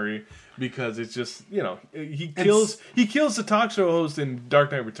shoot Murray because it's just, you know, he kills the talk show host in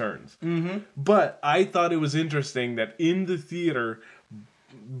Dark Knight Returns. Mm-hmm. But I thought it was interesting that in the theater,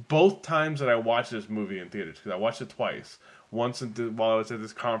 both times that I watched this movie in theaters, because I watched it twice. Once while I was at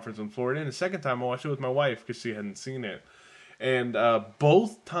this conference in Florida, and the second time I watched it with my wife because she hadn't seen it. And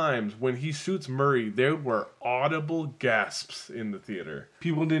both times when he shoots Murray, there were audible gasps in the theater.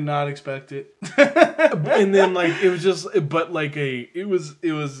 People did not expect it. And then like it was just, but like it was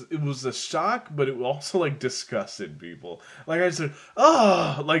a shock, but it also like disgusted people. Like I said,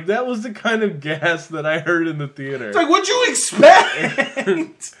 oh, like that was the kind of gasp that I heard in the theater. It's like, what'd you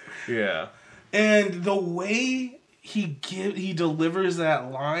expect? Yeah. And the way he delivers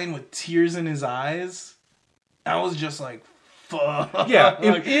that line with tears in his eyes, I was just like, fuck. Yeah,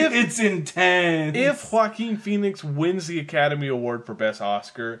 if it's intense. If Joaquin Phoenix wins the Academy Award for Best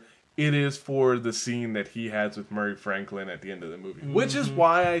Oscar, it is for the scene that he has with Murray Franklin at the end of the movie. Mm-hmm. Which is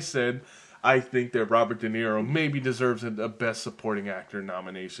why I said I think that Robert De Niro maybe deserves a Best Supporting Actor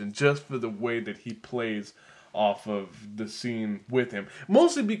nomination just for the way that he plays off of the scene with him.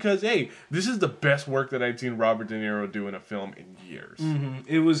 Mostly because, hey, this is the best work that I've seen Robert De Niro do in a film in years. Mm-hmm.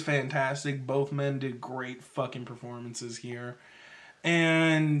 It was fantastic. Both men did great fucking performances here.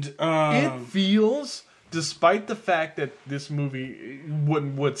 And it feels, despite the fact that this movie,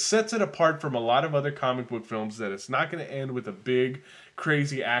 what sets it apart from a lot of other comic book films, that it's not going to end with a big,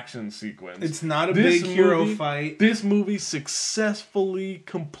 crazy action sequence. It's not a big hero fight. This movie successfully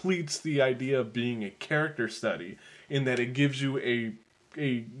completes the idea of being a character study in that it gives you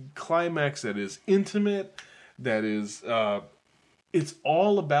a climax that is intimate, that is it's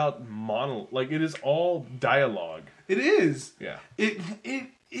all about it is all dialogue. It is. Yeah. It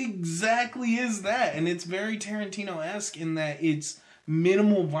exactly is that, and it's very Tarantino-esque in that it's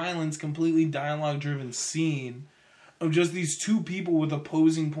minimal violence, completely dialogue-driven scene of just these two people with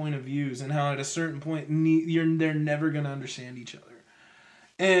opposing point of views, and how at a certain point they're never going to understand each other.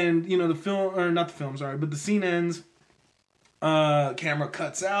 And you know the scene ends. Camera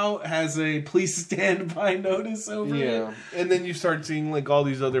cuts out, has a please stand by notice over it. And then you start seeing like all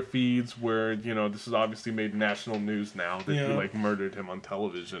these other feeds where, you know, this is obviously made national news now that you like murdered him on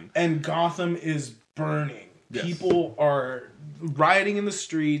television. And Gotham is burning. Yes. People are rioting in the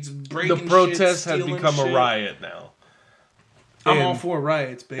streets, breaking shit, the protests have become shit. A riot now. I'm all for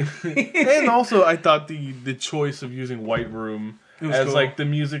riots, baby. And also I thought the choice of using White Room as cool. like the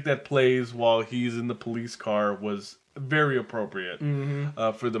music that plays while he's in the police car was very appropriate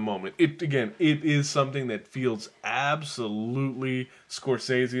for the moment. It is something that feels absolutely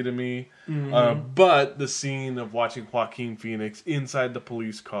Scorsese to me. But the scene of watching Joaquin Phoenix inside the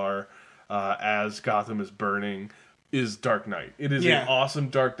police car as Gotham is burning is Dark Knight. It is an awesome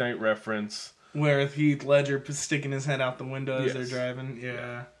Dark Knight reference. Where Heath Ledger sticking his head out the window as they're driving.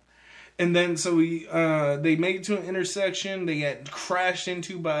 Yeah. And then so they make it to an intersection. They get crashed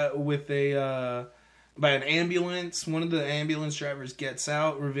into by an ambulance. One of the ambulance drivers gets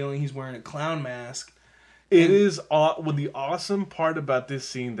out, revealing he's wearing a clown mask. It is well, the awesome part about this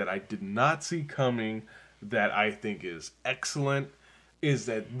scene that I did not see coming, that I think is excellent, is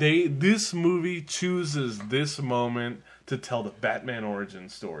that this movie chooses this moment to tell the Batman origin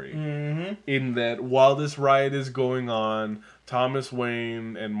story. Mm-hmm. In that while this riot is going on, Thomas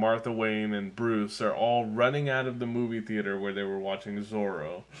Wayne and Martha Wayne and Bruce are all running out of the movie theater where they were watching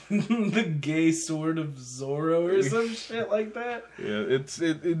Zorro. The gay sword of Zorro or some shit like that. Yeah,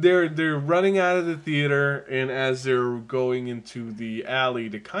 they're running out of the theater, and as they're going into the alley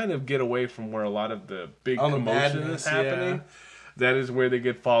to kind of get away from where a lot of the big commotion is happening. Yeah. That is where they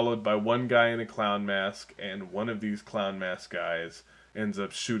get followed by one guy in a clown mask, and one of these clown mask guys ends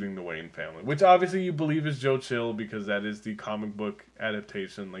up shooting the Wayne family. Which obviously you believe is Joe Chill, because that is the comic book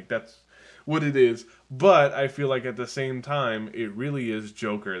adaptation. Like, that's what it is. But I feel like at the same time, it really is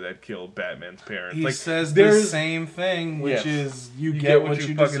Joker that killed Batman's parents. He like, says the same thing, which is you get what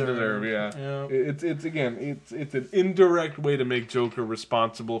you fucking deserve. Yeah. It's an indirect way to make Joker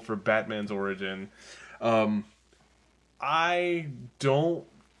responsible for Batman's origin. I don't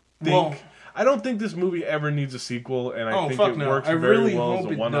think this movie ever needs a sequel, and I think it works very well as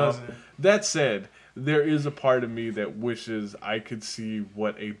a one-off. That said, there is a part of me that wishes I could see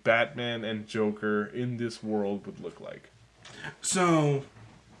what a Batman and Joker in this world would look like. So,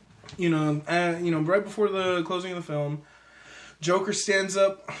 right before the closing of the film, Joker stands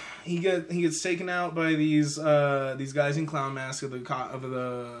up. He gets taken out by these guys in clown masks of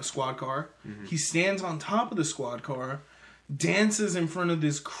the squad car. Mm-hmm. He stands on top of the squad car, dances in front of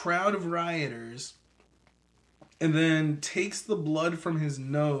this crowd of rioters, and then takes the blood from his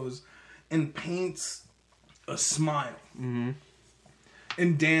nose and paints a smile. Mm-hmm.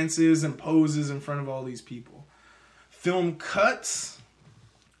 And dances and poses in front of all these people. Film cuts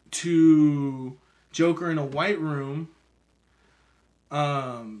to Joker in a white room,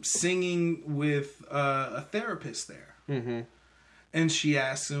 singing with a therapist there. Mm-hmm. And she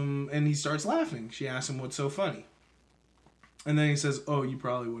asks him, and he starts laughing. She asks him, "What's so funny?" And then he says, "Oh, you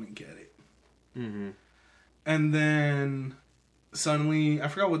probably wouldn't get it." Mm-hmm. And then suddenly, I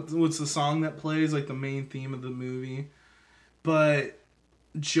forgot what's the song that plays, like the main theme of the movie. But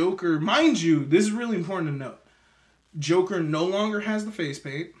Joker, mind you, this is really important to note. Joker no longer has the face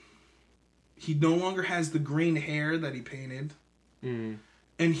paint. He no longer has the green hair that he painted. Mm.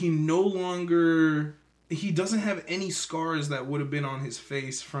 And he doesn't have any scars that would have been on his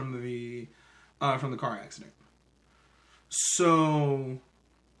face from the car accident. So,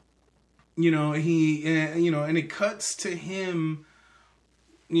 and it cuts to him,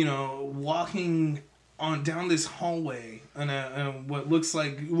 walking down this hallway and what looks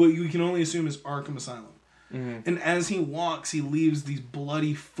like what you can only assume is Arkham Asylum. Mm-hmm. And as he walks, he leaves these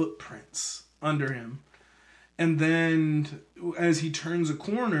bloody footprints under him. And then as he turns a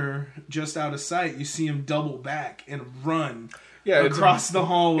corner just out of sight, you see him double back and run across the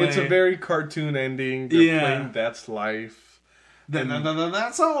hallway. It's a very cartoon ending. They're playing That's Life.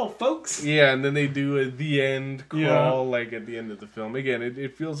 That's all, folks. Yeah, and then they do the end crawl, like at the end of the film. Again,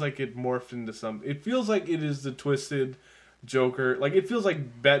 it feels like it morphed into something. It feels like it is the twisted Joker. Like, it feels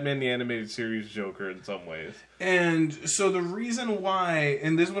like Batman the Animated Series Joker in some ways. And so the reason why,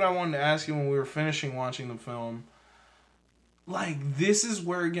 and this is what I wanted to ask you when we were finishing watching the film, like, this is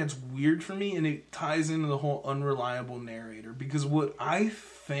where it gets weird for me, and it ties into the whole unreliable narrator. Because what I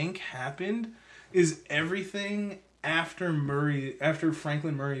think happened is everything after Murray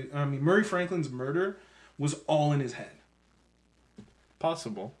Franklin's murder was all in his head.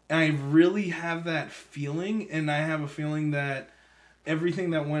 Possible. And I really have that feeling, and I have a feeling that everything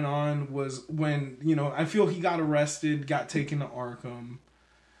that went on was when, I feel he got arrested, got taken to Arkham,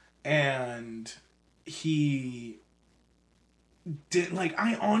 and he did,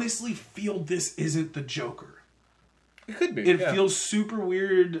 I honestly feel this isn't the Joker. It could be. It feels super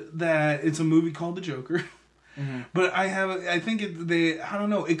weird that it's a movie called The Joker. Mm-hmm. But I think I don't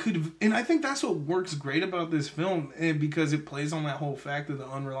know, it could, and I think that's what works great about this film, and because it plays on that whole fact of the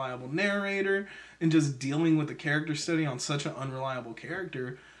unreliable narrator and just dealing with the character study on such an unreliable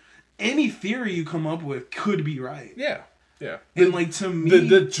character. Any theory you come up with could be right. Yeah. Yeah. And to me,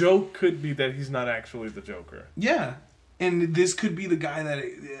 the joke could be that he's not actually the Joker. Yeah. And this could be the guy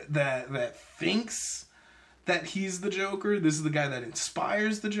that thinks that he's the Joker. This is the guy that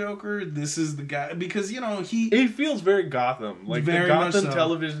inspires the Joker. This is the guy because he. It feels very Gotham. Like Very the much Gotham so.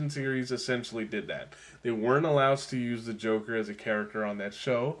 television series essentially did that. They weren't allowed to use the Joker as a character on that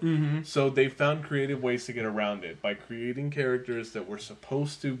show, so they found creative ways to get around it by creating characters that were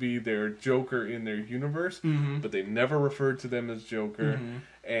supposed to be their Joker in their universe, but they never referred to them as Joker.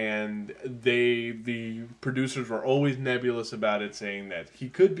 And the producers were always nebulous about it, saying that he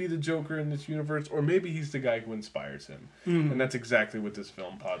could be the Joker in this universe, or maybe he's the guy who inspires him. And that's exactly what this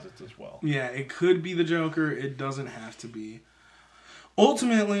film posits as well. Yeah, it could be the Joker. It doesn't have to be.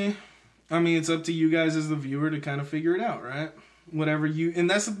 Ultimately, I mean, it's up to you guys as the viewer to kind of figure it out, right? Whatever you, and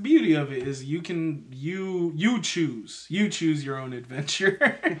that's the beauty of it is you choose your own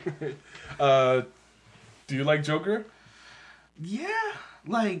adventure. Do you like Joker? Yeah,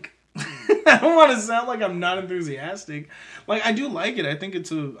 like I don't want to sound like I'm not enthusiastic. Like I do like it. I think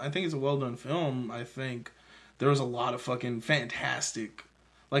it's a well done film. I think there was a lot of fucking fantastic.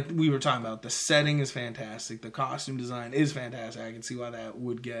 Like we were talking about, the setting is fantastic. The costume design is fantastic. I can see why that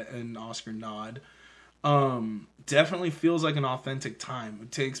would get an Oscar nod. Definitely feels like an authentic time.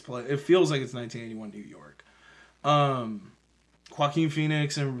 It takes place. It feels like it's 1981 New York. Joaquin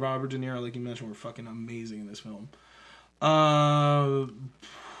Phoenix and Robert De Niro, like you mentioned, were fucking amazing in this film.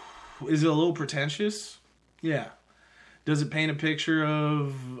 Is it a little pretentious? Yeah. Does it paint a picture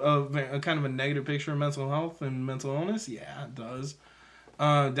of a kind of a negative picture of mental health and mental illness? Yeah, it does.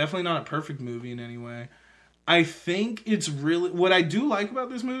 Definitely not a perfect movie in any way. I think it's really... What I do like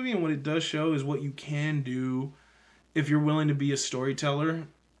about this movie and what it does show is what you can do if you're willing to be a storyteller.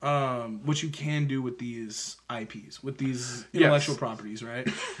 What you can do with these IPs, with these intellectual properties, right?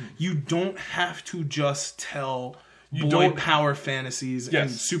 You don't have to just tell... power fantasies and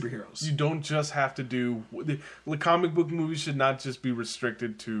superheroes. You don't just have to do... The comic book movies should not just be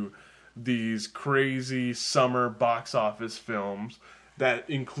restricted to these crazy summer box office films that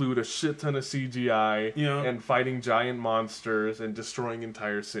include a shit ton of CGI and fighting giant monsters and destroying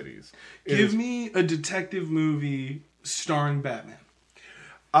entire cities. Give me a detective movie starring Batman.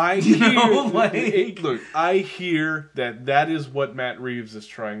 I hear, look, I hear that is what Matt Reeves is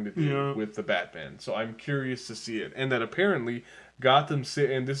trying to do with the Batman. So I'm curious to see it, and that apparently Gotham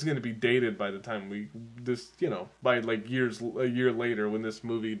City, and this is going to be dated by the time by like a year later when this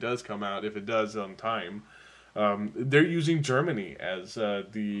movie does come out, if it does on time. They're using Germany as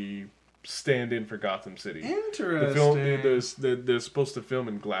the stand-in for Gotham City. Interesting. They're supposed to film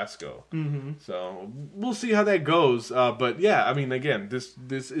in Glasgow, so we'll see how that goes. But yeah, I mean, again, this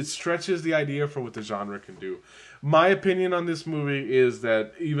it stretches the idea for what the genre can do. My opinion on this movie is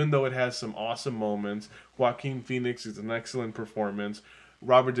that even though it has some awesome moments, Joaquin Phoenix is an excellent performance.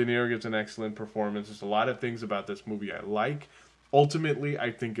 Robert De Niro gives an excellent performance. There's a lot of things about this movie I like. Ultimately,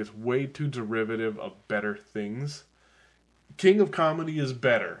 I think it's way too derivative of better things. King of Comedy is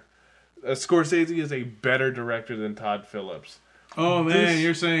better. Scorsese is a better director than Todd Phillips. Oh man,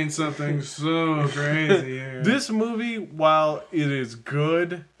 you're saying something so crazy here. This movie, while it is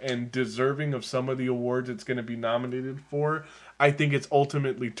good and deserving of some of the awards it's going to be nominated for, I think it's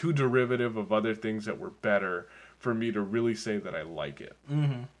ultimately too derivative of other things that were better for me to really say that I like it.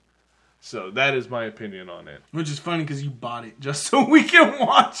 So that is my opinion on it. Which is funny because you bought it just so we can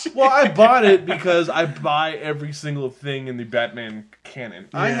watch it. Well, I bought it because I buy every single thing in the Batman canon.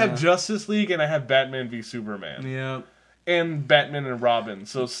 Yeah. I have Justice League and I have Batman v Superman. Yeah. And Batman and Robin.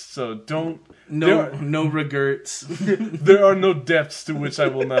 So don't... No regrets. There are no depths to which I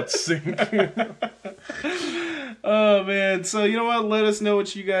will not sink. Oh, man. So, you know what? Let us know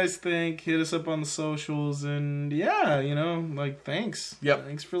what you guys think. Hit us up on the socials. And, yeah, thanks. Yep.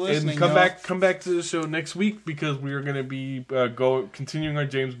 Thanks for listening. And come back to the show next week because we are going to be continuing our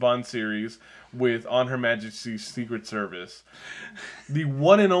James Bond series with On Her Majesty's Secret Service. The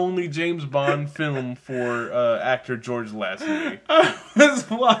one and only James Bond film for actor George Lazenby. I was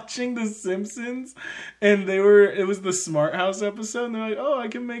watching The Simpsons, and it was the Smart House episode, and they're like, oh, I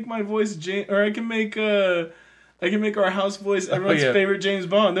can make my voice I can make our house voice everyone's favorite James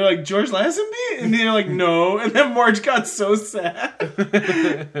Bond. They're like, George Lazenby? And they're like, no. And then Marge got so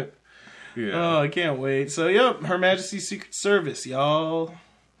sad. Yeah. Oh, I can't wait. So, yep, Her Majesty's Secret Service, y'all.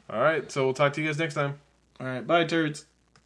 All right, so we'll talk to you guys next time. All right, bye, turds.